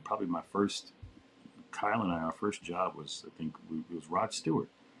producing. Probably Kyle and I, our first job was, I think it was Rod Stewart,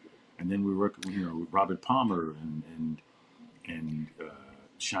 And then we work, with Robert Palmer and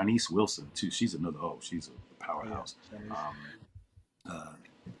Shanice Wilson too. She's another. Oh, she's a powerhouse.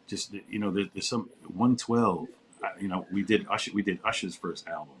 Just there's some 112. We did Usher's first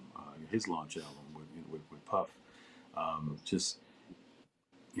album, his launch album with Puff. Just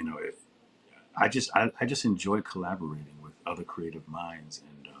I just enjoy collaborating with other creative minds,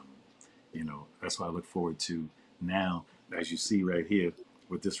 and that's why I look forward to now. As you see right here,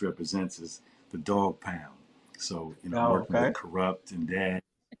 what this represents is the Dog Pound. So I'm working with Corrupt and Dad,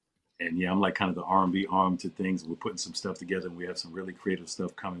 and yeah, I'm like kind of the R&B arm to things. We're putting some stuff together, and we have some really creative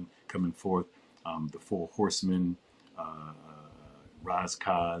stuff coming forth. The Four Horsemen, Raz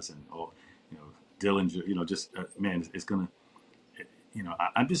Kaz, and all, Dillinger. Just man, it's gonna.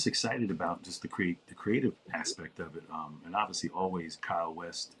 I'm just excited about just the creative aspect of it, and obviously always Kyle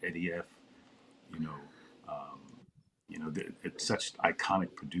West, Eddie F. It's such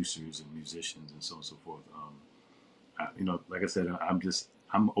iconic producers and musicians and so on and so forth. Like I said,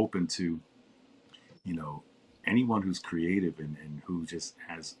 I'm open to, anyone who's creative and who just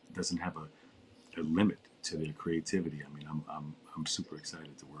doesn't have a limit to their creativity. I mean, I'm super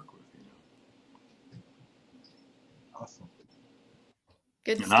excited to work with. Awesome.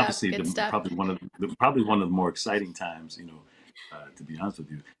 Good and stuff. Obviously, Good stuff. probably one of the more exciting times, to be honest with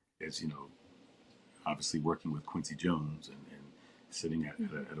you, is obviously working with Quincy Jones and sitting at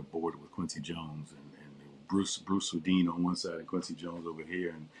a board with Quincy Jones and Bruce Swedien on one side and Quincy Jones over here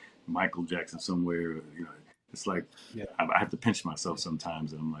and Michael Jackson somewhere. It's like I have to pinch myself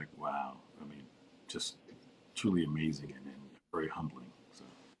sometimes, and I'm like, wow. I mean, just truly amazing and very humbling. So.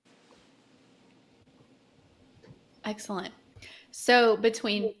 Excellent. So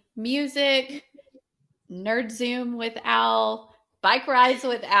between music, Nerd Zoom with Al, Bike Rides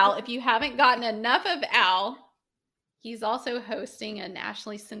with Al, if you haven't gotten enough of Al, he's also hosting a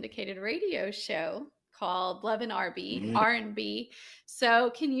nationally syndicated radio show called Love and R&B.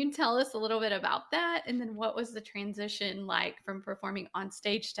 So can you tell us a little bit about that? And then what was the transition like from performing on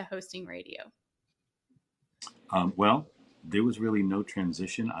stage to hosting radio? Well, there was really no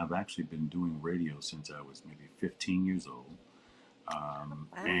transition. I've actually been doing radio since I was maybe 15 years old.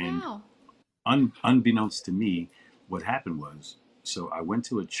 Unbeknownst to me, what happened was, so I went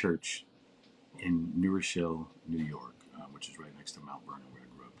to a church in New Rochelle, New York, which is right next to Mount Vernon, where I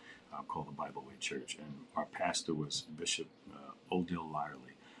grew up, called the Bible Way Church. And our pastor was Bishop Odell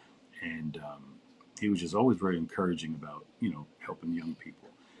Lyerly. And he was just always very encouraging about, helping young people.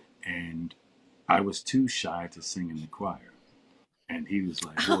 And I was too shy to sing in the choir. And he was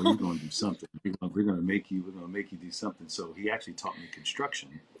like, "Boy, you're going to do something. We're going to make you do something." So he actually taught me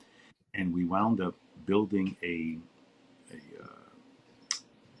construction. And we wound up building a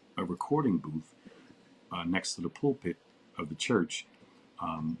recording booth next to the pulpit of the church,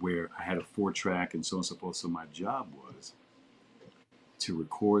 where I had a 4-track and so on and so forth. So my job was to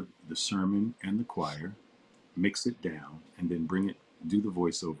record the sermon and the choir, mix it down, and then do the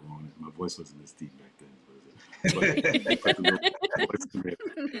voiceover on it. My voice wasn't as deep back then. And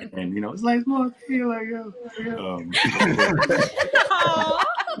it's like more feel like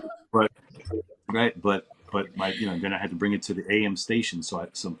but my then I had to bring it to the AM station. So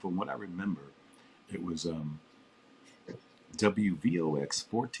from what I remember, it was WVOX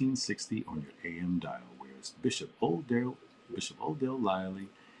 1460 on your AM dial, where it's Bishop Odell Lyerly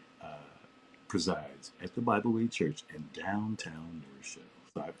presides at the Bible Way Church in downtown New Rochelle.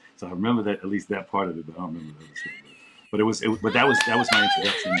 So I remember that, at least that part of it, but I don't remember the other stuff. But that was my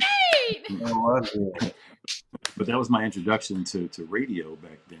introduction. But that was my introduction to radio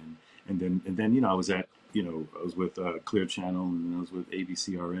back then. And then I was I was with Clear Channel, and I was with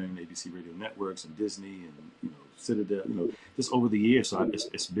ABCRN, ABC Radio Networks, and Disney, and Citadel. Just over the years. So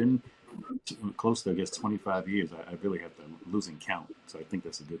it's been close to, I guess, 25 years. I really have to losing count. So I think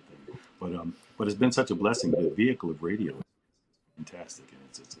that's a good thing. But it's been such a blessing. The vehicle of radio is fantastic, and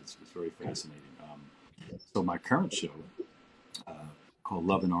it's very fascinating. So my current show, called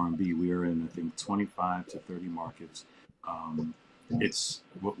Love and R&B, we are in, I think, 25 to 30 markets. It's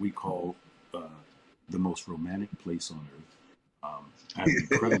what we call the most romantic place on earth. I have an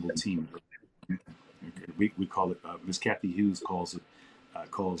incredible team. We call it. Miss Kathy Hughes calls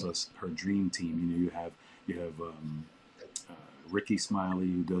us her dream team. You have Ricky Smiley,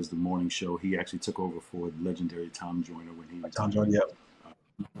 who does the morning show. He actually took over for the legendary Tom Joyner when he retired. Tom Joyner, yep.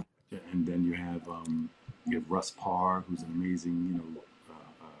 And then you have Russ Parr, who's an amazing,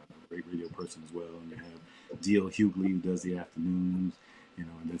 great radio person as well. And you have D.L. Hughley, who does the afternoons, and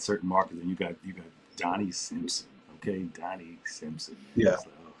then certain markets. And you got Donnie Simpson, okay? Donnie Simpson. Yeah. So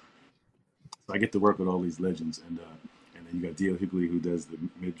I get to work with all these legends. And then and you got D.L. Hughley who does the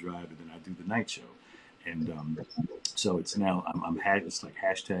mid drive, and then I do the night show. And so it's now it's like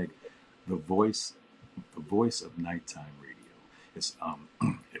hashtag the voice of nighttime radio. It's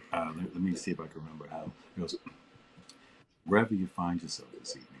let me see if I can remember how it goes. Wherever you find yourself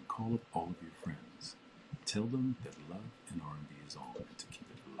this evening, call up all of your friends. Tell them that Love and R&B is on, and to keep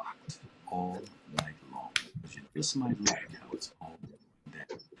it locked all night long. Because you just might like how it's all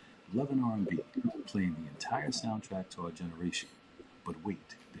that. Love and R&B, playing the entire soundtrack to our generation. But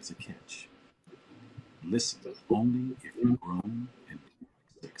wait, there's a catch. Listen only if you're grown and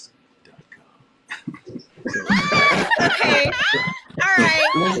sexy.com. Okay. All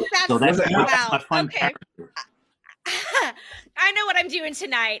right. So that's wow. my fun Okay. character. I know what I'm doing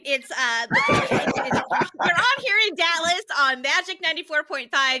tonight. It's you're on here in Dallas on Magic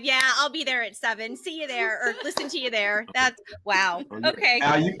 94.5. Yeah, I'll be there at 7. See you there, or listen to you there. That's wow. Okay.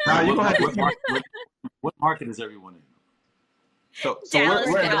 What market is everyone in? So Dallas,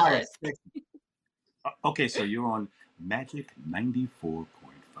 we're Dallas. Okay, so you're on Magic 94.5,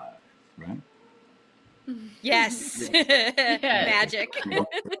 right? Yes. Magic.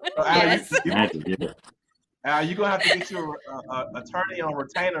 Yes. Magic, yeah. You're gonna have to get your attorney on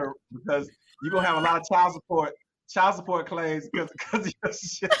retainer, because you're gonna have a lot of child support claims because of your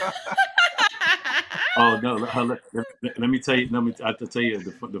shit. Oh no! Let me tell you. I have to tell you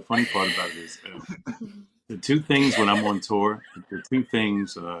the funny part about it is the two things when I'm on tour. The two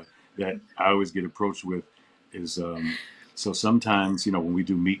things that I always get approached with is so sometimes when we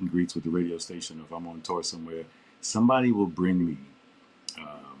do meet and greets with the radio station, if I'm on tour somewhere, somebody will bring me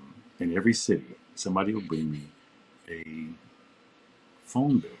in every city. Somebody will bring me a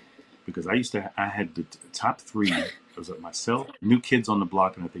phone bill, because I had the top 3. It was myself, New Kids on the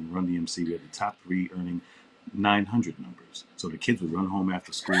Block, and I think Run DMC. We had the top 3 earning 900 numbers. So the kids would run home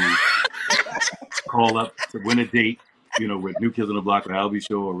after school, call up to win a date, with New Kids on the Block or Albie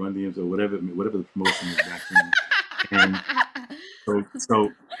Show or Run DMC or whatever the promotion was back then. And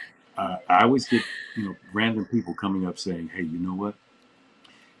so I always get random people coming up saying, "Hey, you know what?"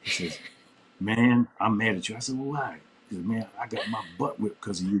 He says, "Man, I'm mad at you." I said, "Well, why?" He said, "Man, I got my butt whipped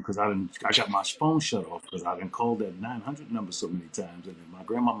because of you, because I got my phone shut off because I didn't call that 900 number so many times, and then my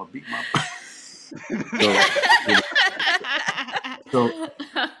grandmama beat my."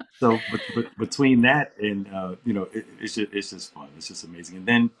 So between that and it's just fun. It's just amazing. And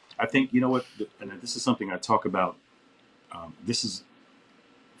then I think and this is something I talk about. This is,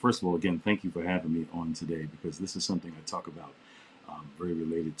 first of all, again, thank you for having me on today, because this is something I talk about very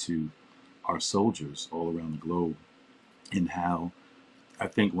related to our soldiers all around the globe, and how I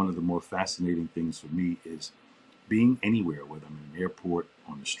think one of the more fascinating things for me is being anywhere, whether I'm in an airport,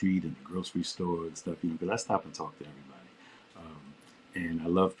 on the street, in the grocery store and stuff, because I stop and talk to everybody. And I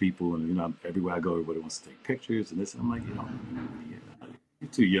love people, and everywhere I go, everybody wants to take pictures and this. And I'm like, you're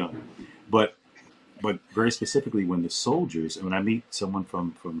too young. But very specifically, when the soldiers, and when I meet someone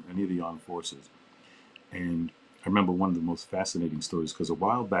from any of the armed forces, and I remember one of the most fascinating stories, because a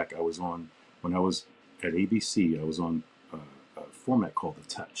while back when I was at ABC, I was on a format called The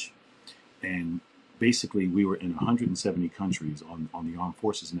Touch. And basically we were in 170 countries on the Armed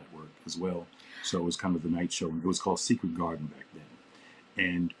Forces Network as well. So it was kind of the night show, and it was called Secret Garden back then.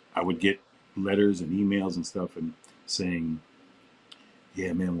 And I would get letters and emails and stuff and saying,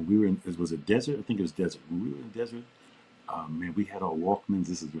 "Yeah, man, when we were in, was it desert? I think it was desert. When we were in desert, man, we had our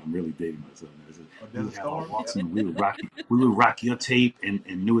Walkmans." I'm really dating myself now. We would have our Walkmans. We would rock your tape and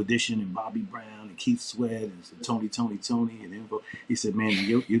New Edition and Bobby Brown and Keith Sweat and Tony and Info. He said, "Man,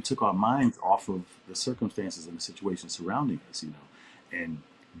 you took our minds off of the circumstances and the situation surrounding us, and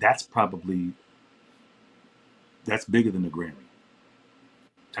that's bigger than a Grammy.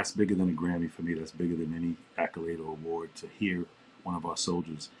 That's bigger than a Grammy for me. That's bigger than any accolade or award, to hear one of our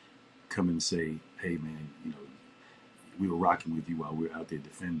soldiers come and say, 'Hey, man, we were rocking with you while we were out there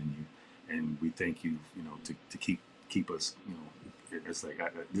defending you, and we thank you, to keep us, It's like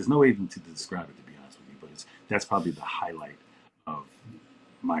there's no way even to describe it, to be honest with you, but that's probably the highlight of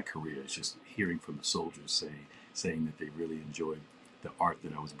my career. It's just hearing from the soldiers saying that they really enjoyed the art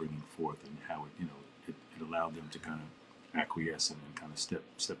that I was bringing forth, and how it allowed them to kind of acquiesce and then kind of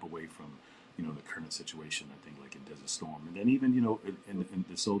step away from the current situation. I think, like in Desert Storm, and then even in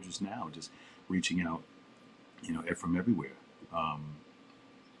the soldiers now just reaching out from everywhere,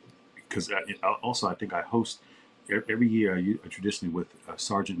 because I think I host every year. I traditionally with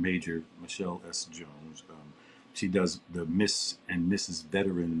Sergeant Major Michelle S. Jones. She does the Miss and Mrs.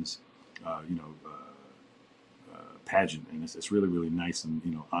 Veterans pageant, and it's really, really nice, and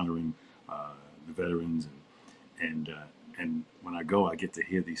honoring the veterans, and and when I go, I get to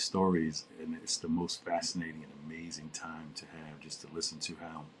hear these stories, and it's the most fascinating and amazing time to have, just to listen to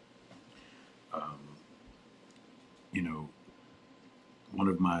how, you know, one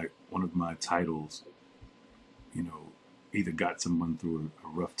of my titles, you know, either got someone through a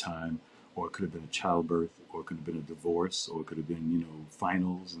rough time, or it could have been a childbirth, or it could have been a divorce, or it could have been,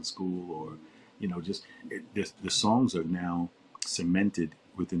 finals in school, or, just the songs are now cemented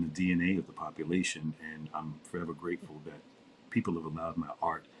within the DNA of the population. And I'm forever grateful that people have allowed my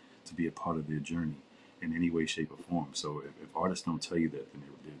art to be a part of their journey in any way, shape, or form. So if artists don't tell you that, then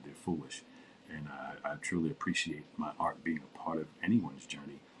they're foolish. And I truly appreciate my art being a part of anyone's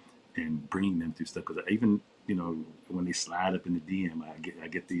journey and bringing them through stuff. Because even when they slide up in the DM, I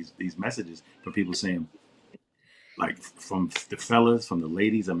get these messages from people saying, like, from the fellas, from the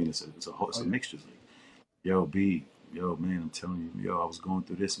ladies. I mean, it's a mixture. It's like, yo, B, yo, man, I'm telling you, yo, I was going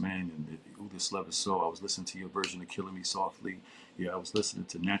through this, man, and ooh, this love is so. I was listening to your version of Killing Me Softly. Yeah, I was listening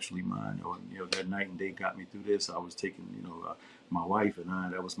to Naturally Mine, or that night and day got me through this. I was taking, my wife and I.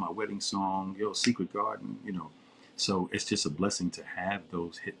 That was my wedding song. Yo, Secret Garden. So it's just a blessing to have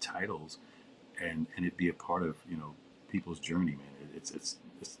those hit titles, and it be a part of people's journey, man. It's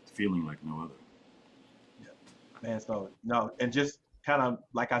feeling like no other. Man, so no, and just kind of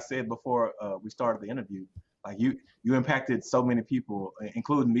like I said before we started the interview, like you impacted so many people,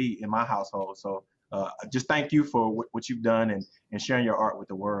 including me in my household. So just thank you for what you've done and sharing your art with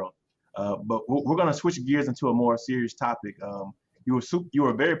the world. But we're going to switch gears into a more serious topic. You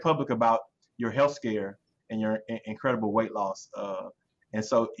were very public about your health scare and your incredible weight loss. And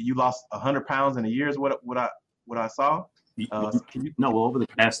so you lost 100 pounds in a year is what I saw. Can you? No, well, over the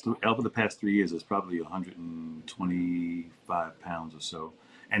past 3 years, it's probably 125 pounds or so,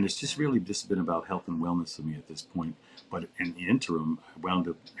 and it's just really just been about health and wellness for me at this point. But in the interim, I wound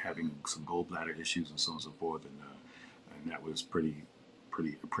up having some gallbladder issues and so on and so forth, and that was a pretty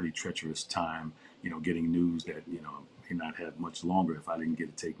treacherous time. Getting news that I may not have much longer if I didn't get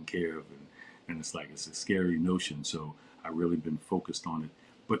it taken care of, and it's like it's a scary notion. So I really been focused on it.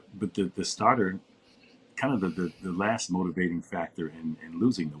 But the starter, kind of the last motivating factor in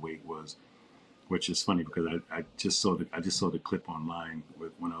losing the weight was, which is funny because I just saw the clip online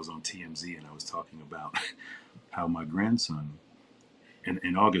when I was on TMZ, and I was talking about how my grandson,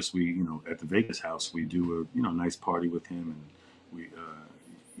 in August, we at the Vegas house, we do a nice party with him, and we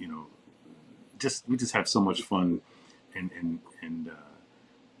you know we just have so much fun, and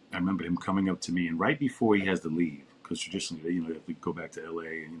I remember him coming up to me, and right before he has to leave, because traditionally we go back to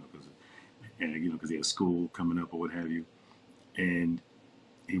LA, because he has school coming up or what have you. And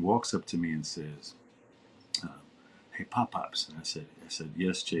he walks up to me and says, "Hey, Pop-Pops." And I said,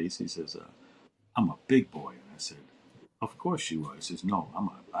 "Yes, Chase." He says, "I'm a big boy." And I said, "Of course you are." He says, "No,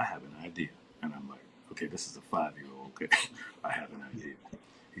 I have an idea." And I'm like, "Okay, this is a 5-year-old. Okay, I have an idea."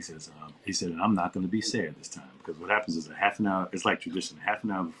 He said, "And I'm not going to be sad this time, because what happens is a half an hour. It's like tradition. Half an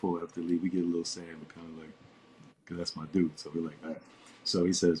hour before I have to leave, we get a little sad. We're kind of like, because that's my dude. So we're like, all right." So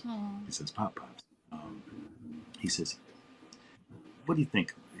he says, "Pop-Pops." He says, "What do you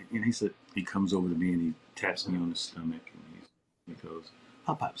think?" And he comes over to me and he taps me on the stomach, and he goes,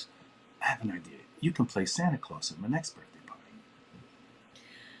 "Pop-Pops, I have an idea. You can play Santa Claus at my next birthday party."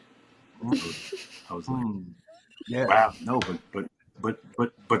 I was like, Yeah. "Wow, no, but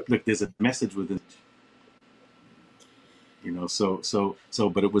look, there's a message within." But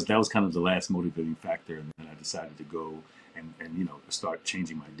that was kind of the last motivating factor, and then I decided to go and start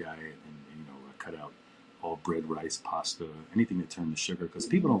changing my diet, and I cut out all bread, rice, pasta, anything that turned to sugar, because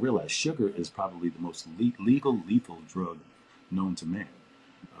people don't realize sugar is probably the most lethal drug known to man.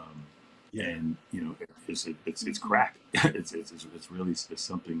 Yeah. And it's crack. it's really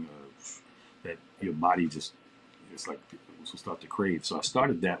something that your body just, it's like, will start to crave. So I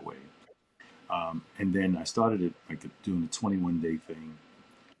started that way. And then I started it like doing the 21-day thing,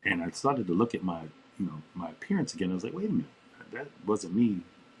 and I started to look at my appearance again. I was like, wait a minute, that wasn't me,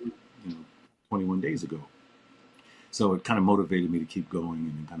 21 days ago. So it kind of motivated me to keep going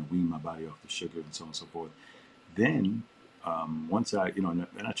and then kind of wean my body off the sugar and so on and so forth. Then once and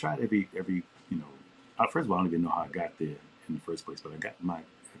I tried every first of all, I don't even know how I got there in the first place, but I got at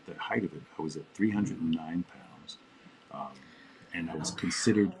the height of it, I was at 309 pounds, and I was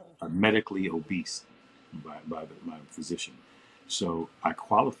considered medically obese by my physician. So I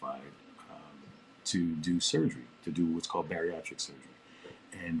qualified to do surgery, to do what's called bariatric surgery.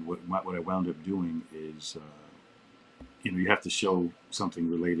 And what I wound up doing is, you have to show something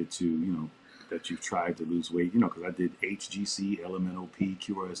related to, that you've tried to lose weight, because I did HGC, LMNOP,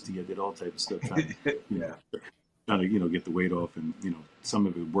 QRST, I did all type of stuff trying to, get the weight off, and, some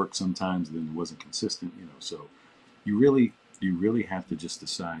of it worked sometimes, and then it wasn't consistent, so you really have to just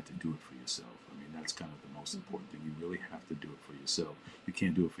decide to do it for yourself. I mean, that's kind of the most important thing. You really have to do it for yourself. You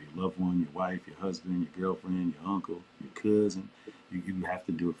can't do it for your loved one, your wife, your husband, your girlfriend, your uncle, your cousin. You have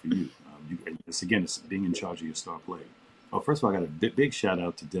to do it for you. It's being in charge of your star player. Oh, first of all, I got a big shout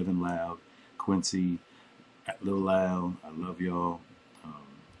out to Devin Loud, Quincy, Lil Al, I love y'all. Um,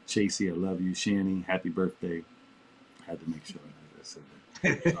 Chasey, I love you. Shani, happy birthday. I had to make sure I said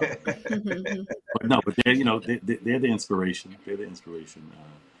that. But no, but they're the inspiration. They're the inspiration.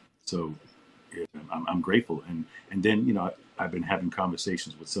 So yeah, I'm grateful, and then I've been having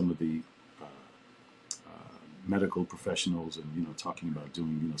conversations with some of the medical professionals, and talking about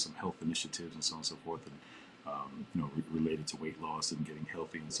doing some health initiatives and so on and so forth, and related to weight loss and getting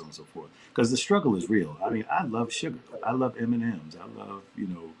healthy and so on and so forth. Because the struggle is real. I mean, I love sugar. I love M&Ms. I love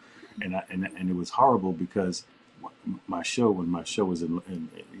and it was horrible because when my show was in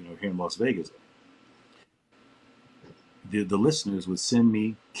here in Las Vegas, the listeners would send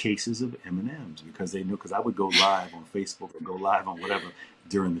me cases of M&Ms because they knew, because I would go live on Facebook or go live on whatever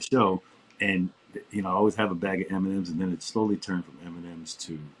during the show, and I always have a bag of M&Ms, and then it slowly turned from M&Ms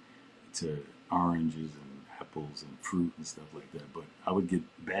to oranges and apples and fruit and stuff like that. But I would get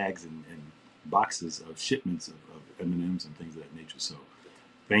bags and boxes of shipments of M&Ms and things of that nature. So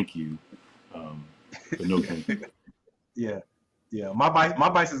thank you, but no thank you. Yeah. My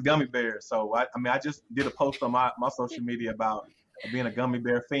vice is gummy bears. So I mean, I just did a post on my social media about being a gummy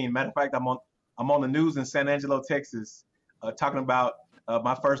bear fiend. Matter of fact, I'm on the news in San Angelo, Texas, talking about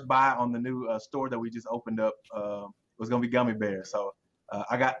my first buy on the new store that we just opened up was gonna be gummy bears. So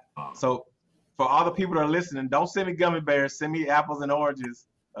so for all the people that are listening, don't send me gummy bears. Send me apples and oranges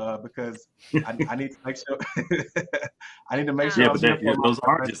because I need to make sure I need to make sure. Yeah, but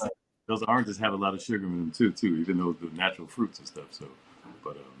those oranges have a lot of sugar in them too, even though the natural fruits and stuff. So,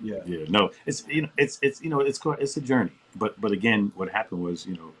 but no, it's it's a journey. But again, what happened was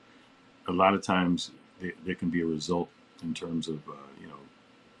a lot of times there can be a result in terms of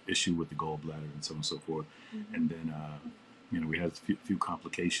issue with the gallbladder and so on and so forth, and then we had a few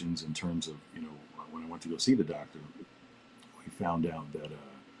complications in terms of when I went to go see the doctor, we found out that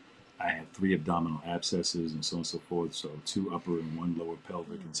I had 3 abdominal abscesses and so on and so forth. So 2 upper and 1 lower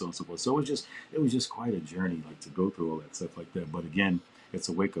pelvic and so on and so forth. So it was just quite a journey, like to go through all that stuff like that. But again, it's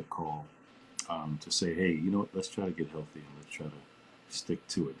a wake up call to say, hey, let's try to get healthy and let's try to stick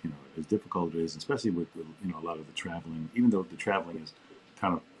to it. As difficult it is, especially with a lot of the traveling, even though the traveling is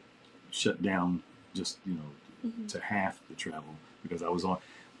kind of shut down, just to half the travel, because I was on,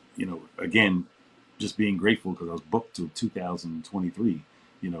 again, just being grateful because I was booked till 2023.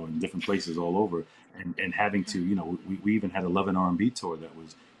 In different places all over, and having to, we even had a Love and R&B tour that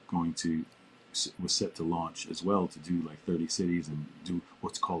was set to launch as well, to do like 30 cities and do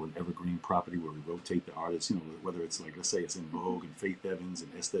what's called an evergreen property, where we rotate the artists, whether it's like, let's say it's in Vogue and Faith Evans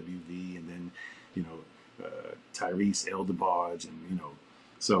and SWV, and then, Tyrese Eldebarge, and,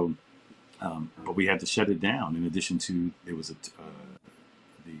 so, but we had to shut it down. In addition to, there was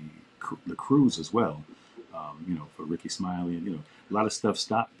the cruise as well, for Ricky Smiley, and a lot of stuff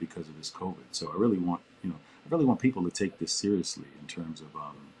stopped because of this COVID. So I really want people to take this seriously in terms of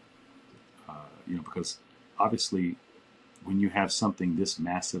because obviously when you have something this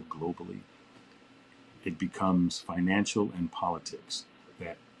massive globally, it becomes financial and politics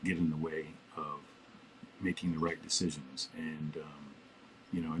that get in the way of making the right decisions, and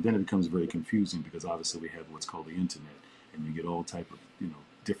and then it becomes very confusing because obviously we have what's called the internet, and you get all type of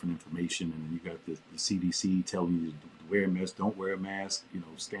different information, and then you got the CDC telling you to wear a mask, don't wear a mask,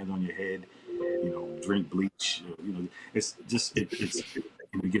 stand on your head, drink bleach, it's just it's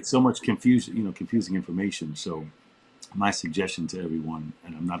you get so much confusing information. So my suggestion to everyone,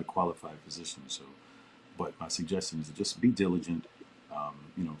 and I'm not a qualified physician, so but my suggestion is to just be diligent,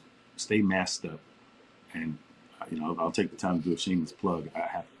 stay masked up, and I'll take the time to do a shameless plug. I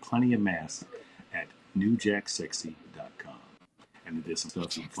have plenty of masks at newjacksexy.com. And there's some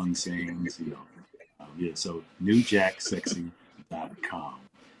stuff, some fun sayings, so newjacksexy.com.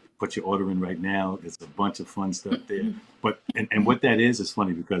 Put your order in right now. There's a bunch of fun stuff there. But and what that is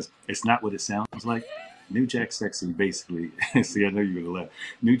funny because it's not what it sounds like. New Jack Sexy basically. See, I know you're gonna laugh.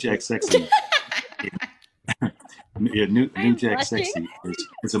 New Jack Sexy. New Jack Sexy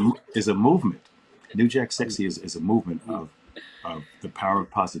is a movement. New Jack Sexy is a movement of the power of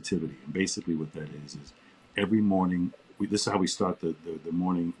positivity, and basically what that is every morning. This is how we start the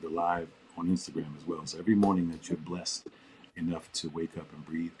morning, the live on Instagram as well. So every morning that you're blessed enough to wake up and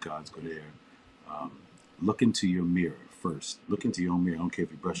breathe God's good air, look into your mirror first. Look into your own mirror. I don't care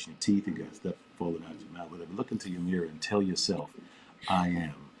if you're brushing your teeth, you got stuff falling out of your mouth, whatever. Look into your mirror and tell yourself, I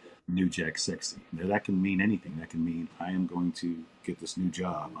am New Jack Sexy. Now, that can mean anything. That can mean I am going to get this new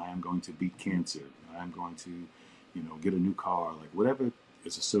job. I am going to beat cancer. I am going to, get a new car. Like whatever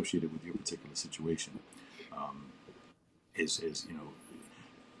is associated with your particular situation, is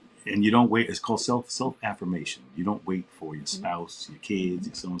and you don't wait. It's called self affirmation. You don't wait for your spouse, your kids,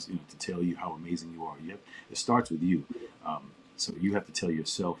 your sons, to tell you how amazing you are. It starts with you. So you have to tell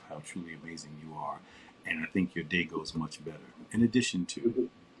yourself how truly amazing you are, and I think your day goes much better. In addition to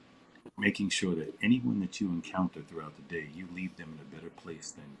making sure that anyone that you encounter throughout the day, you leave them in a better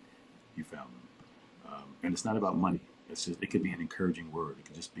place than you found them. And it's not about money. It could be an encouraging word. It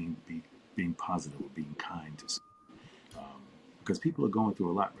could just be being positive or being kind to someone. Because people are going through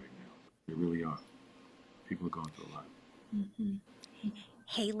a lot right now. They really are. People are going through a lot. Mm-hmm.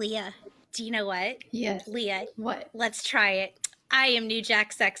 Hey, Leah, do you know what? Yes. Leah, what? Let's try it. I am New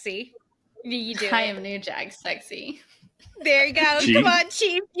Jack Sexy. You do I it. am New Jack Sexy. There you go. Chief? Come on,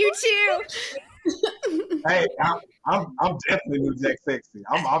 Chief. You too. Hey, I'm definitely New Jack Sexy.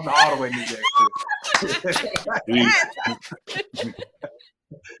 I'm all the way New Jack Sexy.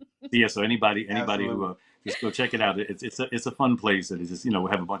 Yeah. So anybody Absolutely. who just go check it out. It's a fun place, and it's just we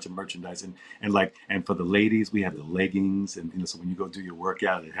have a bunch of merchandise and for the ladies we have the leggings, and so when you go do your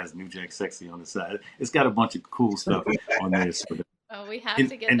workout, it has New Jack Sexy on the side. It's got a bunch of cool stuff on there. So Oh, we have to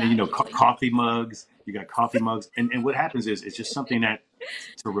get and that. then Julie. coffee mugs. You got coffee mugs, and what happens is it's just something that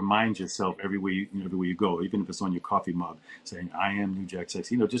to remind yourself everywhere you go, even if it's on your coffee mug, saying I am New Jack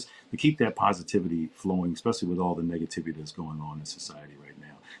Sexy. Just to keep that positivity flowing, especially with all the negativity that's going on in society right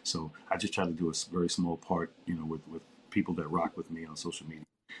now. So I just try to do a very small part, with people that rock with me on social media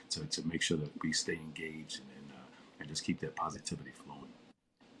to make sure that we stay engaged and just keep that positivity flowing.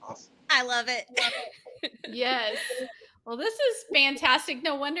 Awesome. I love it. Yes. Well, this is fantastic.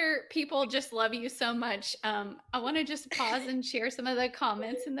 No wonder people just love you so much. I want to just pause and share some of the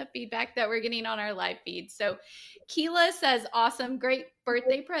comments and the feedback that we're getting on our live feed. So Keela says, awesome, great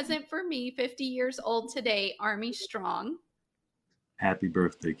birthday present for me, 50 years old today, Army Strong. Happy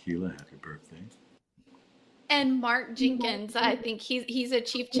birthday, Keela. Happy birthday. And Mark Jenkins, I think he's a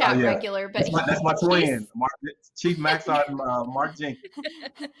Chief Chat regular, but that's my twin, Chief Maxar and Mark Jenkins.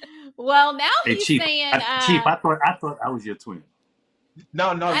 Well, now he's Chief, saying, Chief, I thought I was your twin. No.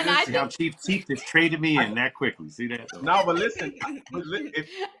 And I See how Chief just traded me in that quickly. See that? No, but listen,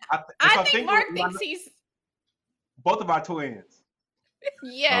 I think Mark thinks he's both of our twins.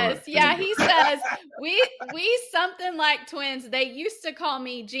 Yes, right, yeah. He says we something like twins. They used to call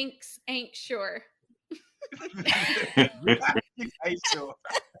me Jinx Ain't Sure. Hey, sure.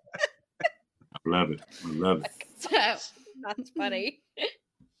 I love it. So That's funny.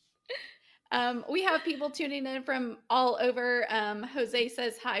 we have people tuning in from all over. Jose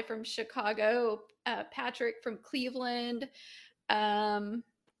says hi from Chicago. Patrick from Cleveland.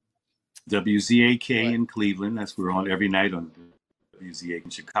 WZAK in Cleveland. That's we're on every night on WZAK in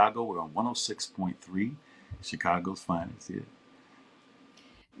Chicago. We're on 106.3. Chicago's finest. Yeah.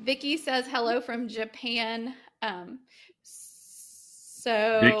 Vicky says hello from Japan.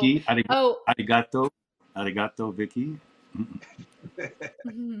 So Vicky, arigato, Vicky.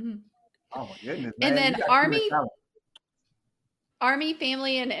 Oh my goodness! And man. then Army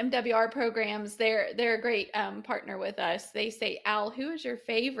Family and MWR programs, they're a great partner with us. They say, Al, who is your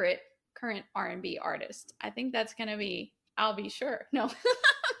favorite current R&B artist? I think that's going to be I'll Be Sure. No.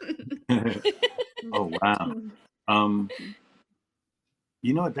 Oh wow.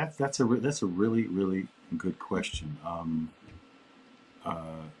 That's a really, really good question.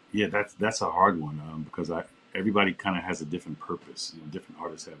 Yeah, that's a hard one because everybody kind of has a different purpose. Different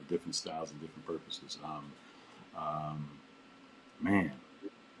artists have different styles and different purposes. Man,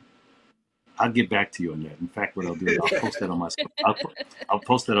 I'll get back to you on that. In fact, what I'll do is I'll post that on my I'll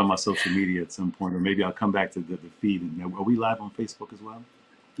post that on my social media at some point, or maybe I'll come back to the feed. And are we live on Facebook as well?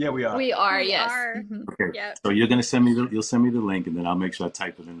 Yeah, we are. We are, We yes. are. Mhm. Okay. Yep. So you'll send me the link, and then I'll make sure I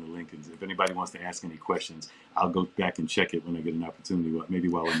type it in the link. And if anybody wants to ask any questions, I'll go back and check it when I get an opportunity, maybe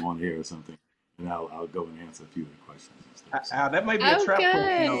while I'm on air or something, and I'll go and answer a few of the questions and stuff. Al, that might be a trap good.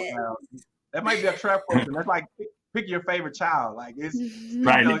 question. Al. That might be a trap question. That's like pick your favorite child. Like it's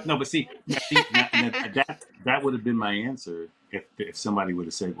Right. No, but see, that would have been my answer if somebody would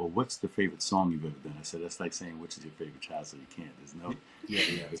have said, "Well, what's the favorite song you've ever done?" I said, "That's like saying which is your favorite child." So you can't. There's no.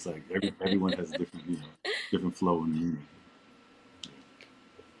 Yeah. It's like everyone has a different flow and meaning.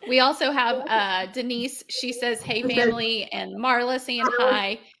 We also have Denise. She says, hey, family. And Marla saying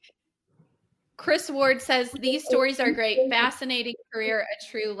hi. Chris Ward says, these stories are great. Fascinating career,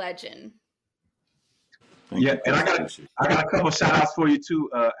 a true legend. Thank you. And I got a couple of shout outs for you too,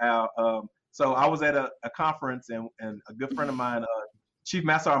 Al. So I was at a conference and a good friend of mine, Chief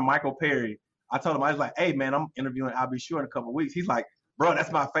Master Sergeant Michael Perry. I told him, I was like, hey man, I'm interviewing I'll Be Sure in a couple of weeks. He's like, bro,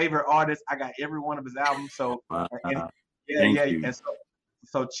 that's my favorite artist. I got every one of his albums. So and Thank yeah. you. And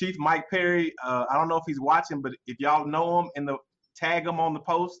so Chief Mike Perry, I don't know if he's watching, but if y'all know him, tag him on the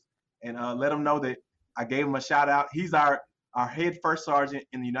post and let him know that I gave him a shout out. He's our head first sergeant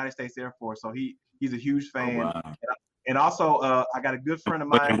in the United States Air Force, so he's a huge Oh, fan. wow. And also, I got a good friend of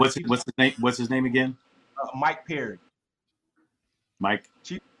And mine. what's his name? What's his name again? Mike Perry. Mike.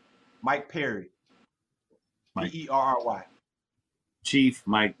 Chief Mike Perry. Mike. Perry. Chief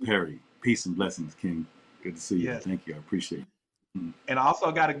Mike Perry. Peace and blessings, King. Good to see you. Yes. Thank you. I appreciate it. And I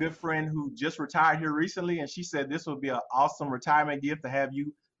also got a good friend who just retired here recently, and she said this would be an awesome retirement gift to have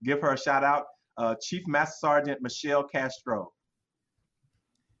you give her a shout out. Chief Master Sergeant Michelle Castro.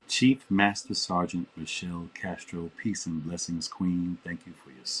 Chief Master Sergeant Michelle Castro, peace and blessings, Queen. Thank you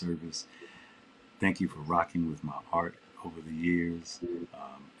for your service. Thank you for rocking with my art over the years.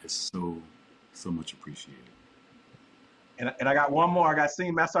 It's so much appreciated. And I got one more. I got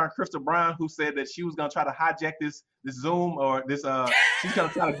Senior Master Sergeant Crystal Brown, who said that she was gonna try to hijack this Zoom or this. She's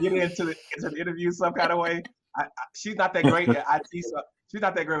gonna try to get into the interview some kind of way. She's not that great at IT, so she's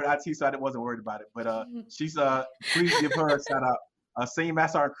not that great at IT, so I wasn't worried about it. But she's please give her a shout out. Senior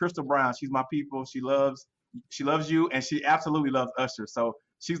Master Sergeant Crystal Brown. She's my people. She loves you, and she absolutely loves Usher. So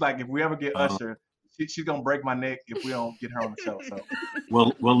she's like, if we ever get Usher, she's gonna break my neck if we don't get her on the show. So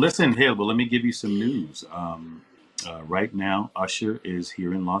well, listen here. Well, let me give you some news. Right now, Usher is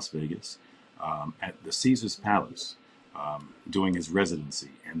here in Las Vegas at the Caesars Palace doing his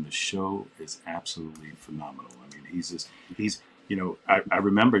residency, and the show is absolutely phenomenal. I mean, he's I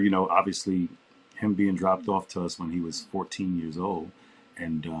remember, obviously him being dropped off to us when he was 14 years old,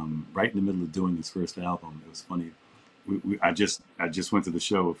 and right in the middle of doing his first album. It was funny. I just went to the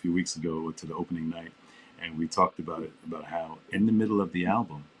show a few weeks ago, to the opening night, and we talked about how in the middle of the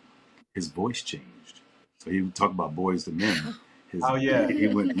album, his voice changed. So he would talk about Boys to Men. He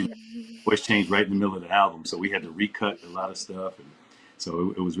went, voice changed right in the middle of the album. So we had to recut a lot of stuff. And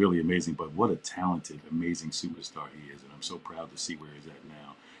so it was really amazing. But what a talented, amazing superstar he is. And I'm so proud to see where he's at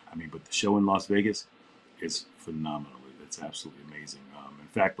now. I mean, but the show in Las Vegas is phenomenal. It's absolutely amazing. In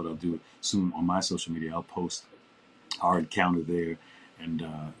fact, what I'll do soon on my social media, I'll post our encounter there and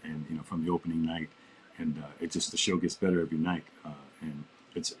from the opening night. And the show gets better every night.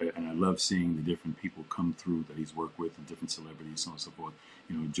 And I love seeing the different people come through that he's worked with, and different celebrities, so on and so forth,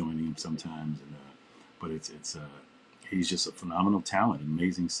 joining him sometimes. And but he's just a phenomenal talent,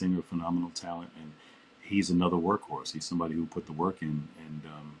 amazing singer, phenomenal talent, and he's another workhorse. He's somebody who put the work in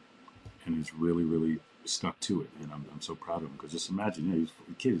and is really, really stuck to it. And I'm so proud of him, because just imagine,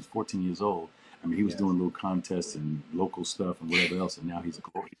 he's 14 years old. I mean, he was doing little contests and local stuff and whatever else, and now he's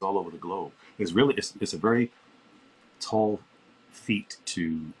all over the globe. It's a very tall feat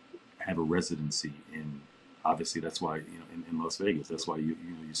to have a residency in. Obviously, that's why in Las Vegas. That's why you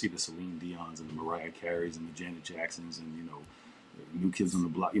see the Celine Dion's and the Mariah Careys and the Janet Jacksons and New Kids on the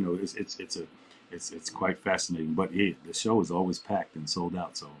Block. It's quite fascinating. But the show is always packed and sold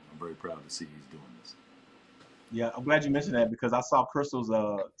out. So I'm very proud to see he's doing this. Yeah, I'm glad you mentioned that, because I saw Crystal's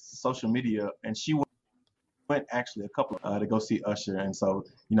social media, and she went actually a couple to go see Usher, and so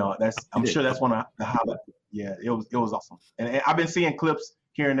I'm sure that's one of the highlights. Yeah, it was awesome, and I've been seeing clips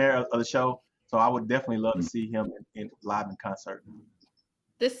here and there of the show, so I would definitely love to see him live in concert.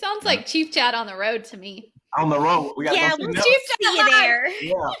 This sounds like Chief Chat on the road to me. On the road, we got we'll see you there.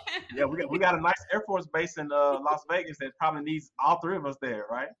 Yeah, we got a nice Air Force base in Las Vegas that probably needs all three of us there,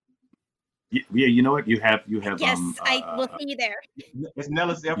 right? Yeah, you know what? You have. Yes, I will see you there. It's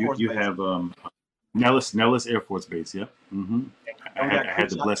Nellis Air Force Base. You have Nellis Air Force Base. Yep. Mm-hmm. I had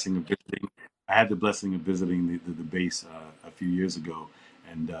the blessing of visiting. I had the blessing of visiting the base a few years ago,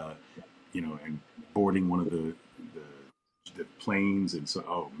 and and boarding one of the planes, and so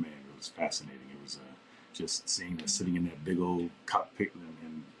man, it was fascinating. It was just seeing us sitting in that big old cockpit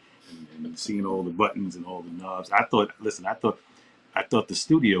and seeing all the buttons and all the knobs. I thought the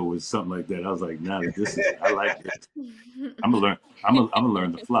studio was something like that. I was like, nah, I like this. I'm gonna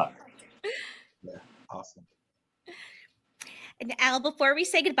learn to fly. Yeah, awesome. And Al, before we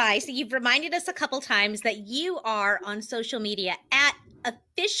say goodbye, so you've reminded us a couple times that you are on social media at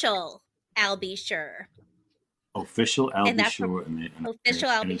official Al Be Sure. Official Al Be Sure, and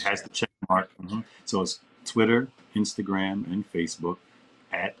it has the check mark. Mm-hmm. So it's Twitter, Instagram, and Facebook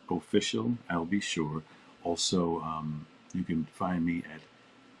at official Al Be Sure. Also, you can find me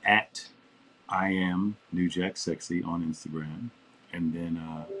at I am New Jack Sexy on Instagram, and then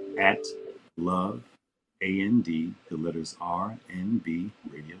at Love AND, the letters R&B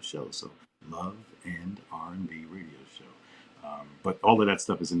radio show. So Love and R&B radio show. But all of that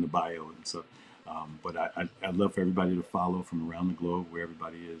stuff is in the bio, and so. But I'd love for everybody to follow from around the globe, where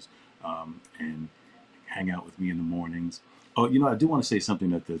everybody is, and hang out with me in the mornings. Oh, I do want to say something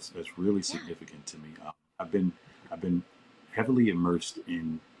that's really significant to me. I've been heavily immersed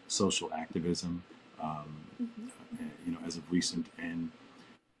in social activism, as of recent, and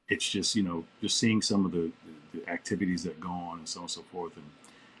it's just just seeing some of the activities that go on and so on and so forth, and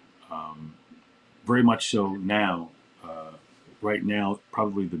very much so now. Right now,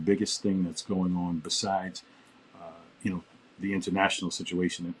 probably the biggest thing that's going on besides, the international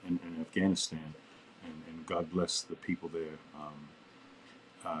situation in Afghanistan, and God bless the people there,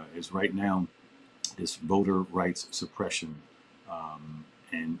 is right now this voter rights suppression,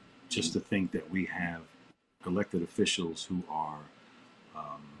 and just to think that we have elected officials who are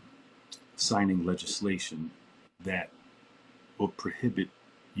signing legislation that will prohibit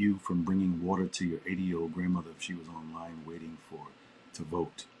you from bringing water to your 80-year-old grandmother if she was online waiting to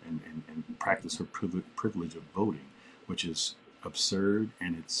vote and practice her privilege of voting, which is absurd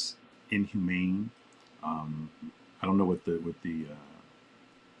and it's inhumane. I don't know what the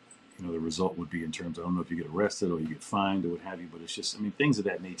the result would be in terms of, I don't know if you get arrested or you get fined or what have you, but it's just, things of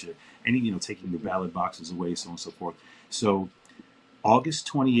that nature. Any, taking the ballot boxes away, so on and so forth. So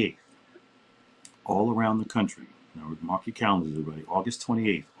August 28th, all around the country, now mark your calendars, everybody, August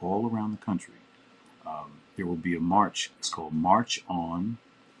 28th, all around the country, there will be a march. It's called March On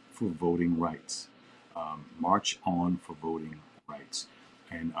for Voting Rights. March On for Voting Rights.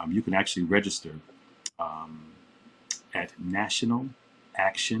 And you can actually register at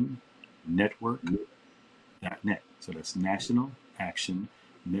nationalactionnetwork.net. So that's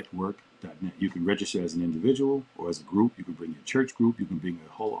nationalactionnetwork.net. You can register as an individual or as a group. You can bring your church group. You can bring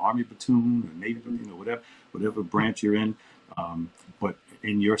a whole Army platoon or Navy, whatever branch you're in. But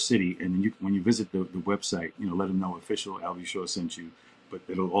in your city, and when you visit the website, let them know official Albie Shore sent you. But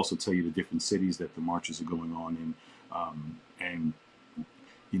it'll also tell you the different cities that the marches are going on in, and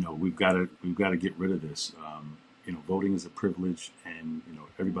we've got to get rid of this. Voting is a privilege, and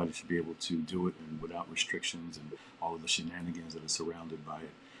everybody should be able to do it and without restrictions and all of the shenanigans that are surrounded by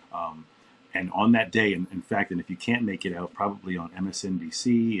it. And on that day, in fact, and if you can't make it out, probably on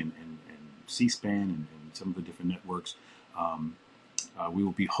MSNBC and C-SPAN and some of the different networks, we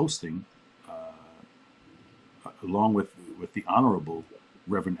will be hosting, along with the Honorable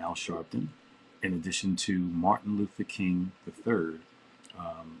Reverend Al Sharpton, in addition to Martin Luther King III.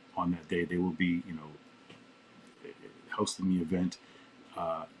 On that day, they will be, hosting the event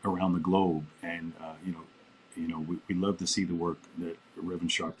around the globe, and we love to see the work that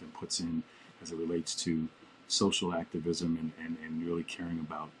Reverend Sharpton puts in as it relates to social activism and really caring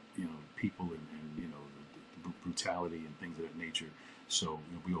about people and the brutality and things of that nature. So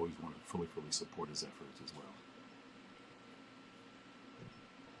we always want to fully support his efforts as well.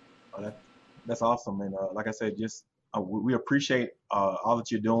 Oh, that's awesome, and like I said, just we appreciate all that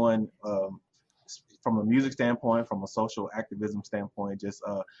you're doing. From a music standpoint, from a social activism standpoint, just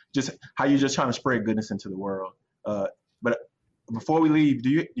how you're just trying to spread goodness into the world. But before we leave,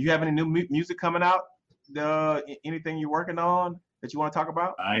 do you have any new music coming out? Anything you're working on that you want to talk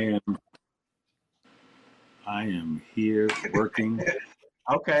about? I am here working.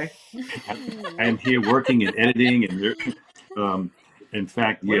 Okay. I am here working and editing and in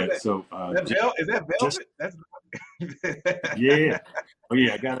fact, yeah. So is that velvet? That's yeah. Oh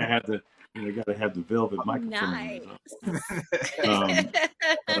yeah, I gotta have the velvet microphone. Nice.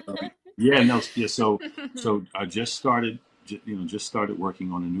 So I just started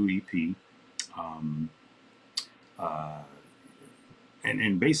working on a new EP,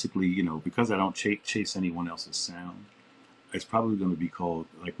 and basically, because I don't chase anyone else's sound, it's probably going to be called,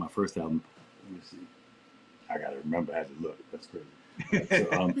 like, my first album. Let me see. I gotta remember. I had to look. That's crazy.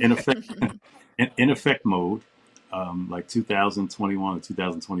 So, in effect mode. Like 2021 or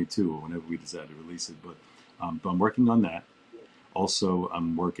 2022 or whenever we decide to release it. But I'm working on that. Also,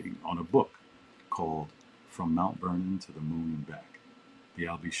 I'm working on a book called From Mount Vernon to the Moon and Back, the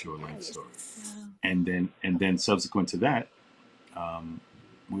Albie Shore life story. And then subsequent to that,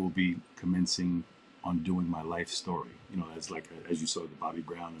 we will be commencing on doing my life story. As you saw, the Bobby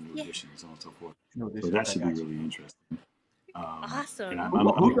Brown and New Edition and so on and so forth. So that should be really interesting. Awesome. And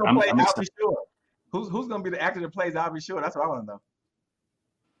who's gonna play Albie Shore? Who's going to be the actor that plays Albie Shore? That's what I want to know.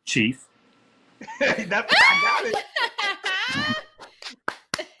 Chief. I got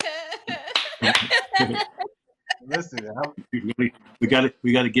it. Listen, we got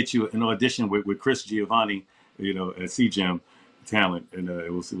to get you an audition with Chris Giovanni, at CGEM Talent, and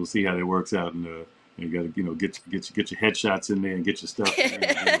we'll see how that works out. And you got to get your headshots in there and get your stuff.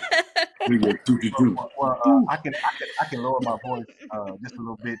 Well, I can lower my voice just a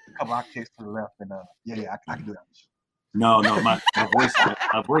little bit, a couple octaves to the left, and I can do that. No, my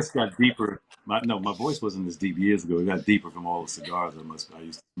voice got deeper. My voice wasn't as deep years ago. It got deeper from all the cigars I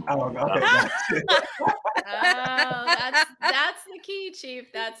used to smoke. Oh, okay. Oh, that's the key,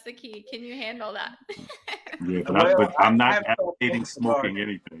 Chief. That's the key. Can you handle that? Yeah, but I'm not advocating smoking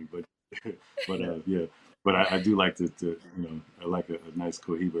anything. But I do like to I like a nice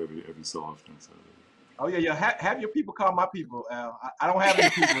Cohiba every so often. So. Oh yeah. Have your people call my people. I don't have any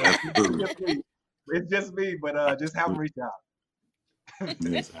people. It's just me, but just have them reach out.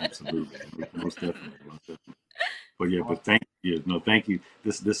 Yes, absolutely, most definitely. But thank you.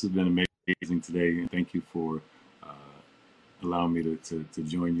 This has been amazing today, and thank you for allowing me to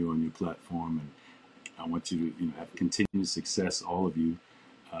join you on your platform. And I want you to have continued success, all of you.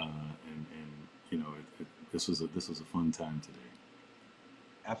 This was a fun time today.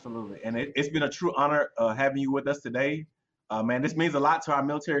 Absolutely, and it's been a true honor having you with us today. Man, this means a lot to our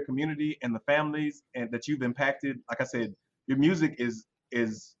military community and the families and that you've impacted. Like I said, your music is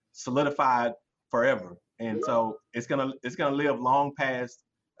solidified forever, and so it's gonna live long past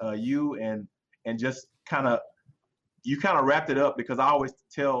you and just you kind of wrapped it up, because I always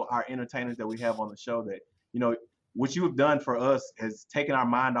tell our entertainers that we have on the show that what you have done for us has taken our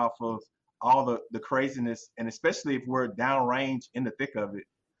mind off of all the craziness, and especially if we're downrange in the thick of it,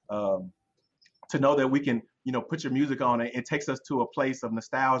 to know that we can put your music on, it takes us to a place of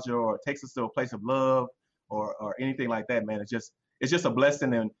nostalgia, or it takes us to a place of love, or anything like that, man. It's just a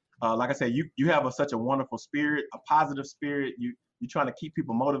blessing. And like I said, you have such a wonderful spirit, a positive spirit. You're trying to keep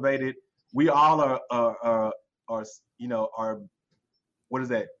people motivated. We all are what is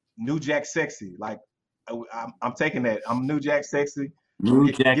that? New Jack Sexy. Like I'm taking that. I'm New Jack Sexy.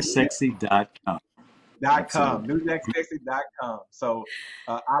 NewJackSexy.com. NewJackSexy.com. So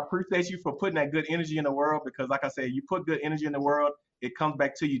I appreciate you for putting that good energy in the world, because like I said, you put good energy in the world, it comes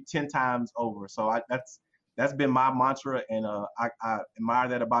back to you 10 times over. So that's been my mantra, and I admire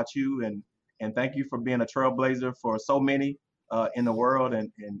that about you, and thank you for being a trailblazer for so many in the world,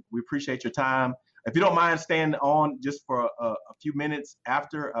 and we appreciate your time. If you don't mind staying on just for a few minutes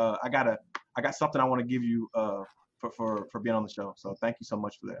after, I got something I want to give you for being on the show. So thank you so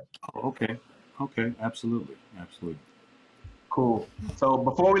much for that. Oh, okay, absolutely. Cool. So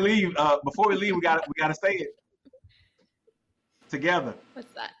before we leave, we gotta say it together.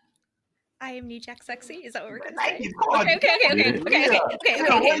 What's that? I am New Jack Sexy. Is that what we're gonna Thank say? you. Okay.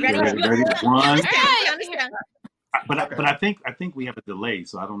 Ready? One. Okay. But I think we have a delay,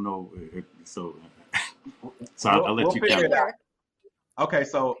 so I don't know. So I'll let you count. Okay,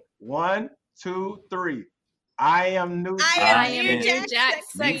 so 1, 2, 3. I am New Jack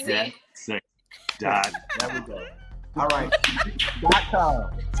Sexy. There we go. All right. .com.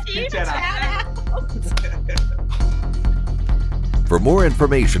 Keep that out. For more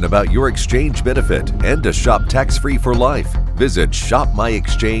information about your exchange benefit and to shop tax-free for life, visit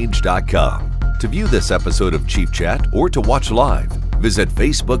shopmyexchange.com. To view this episode of Chief Chat or to watch live, visit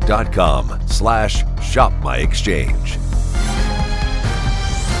facebook.com/shopmyexchange.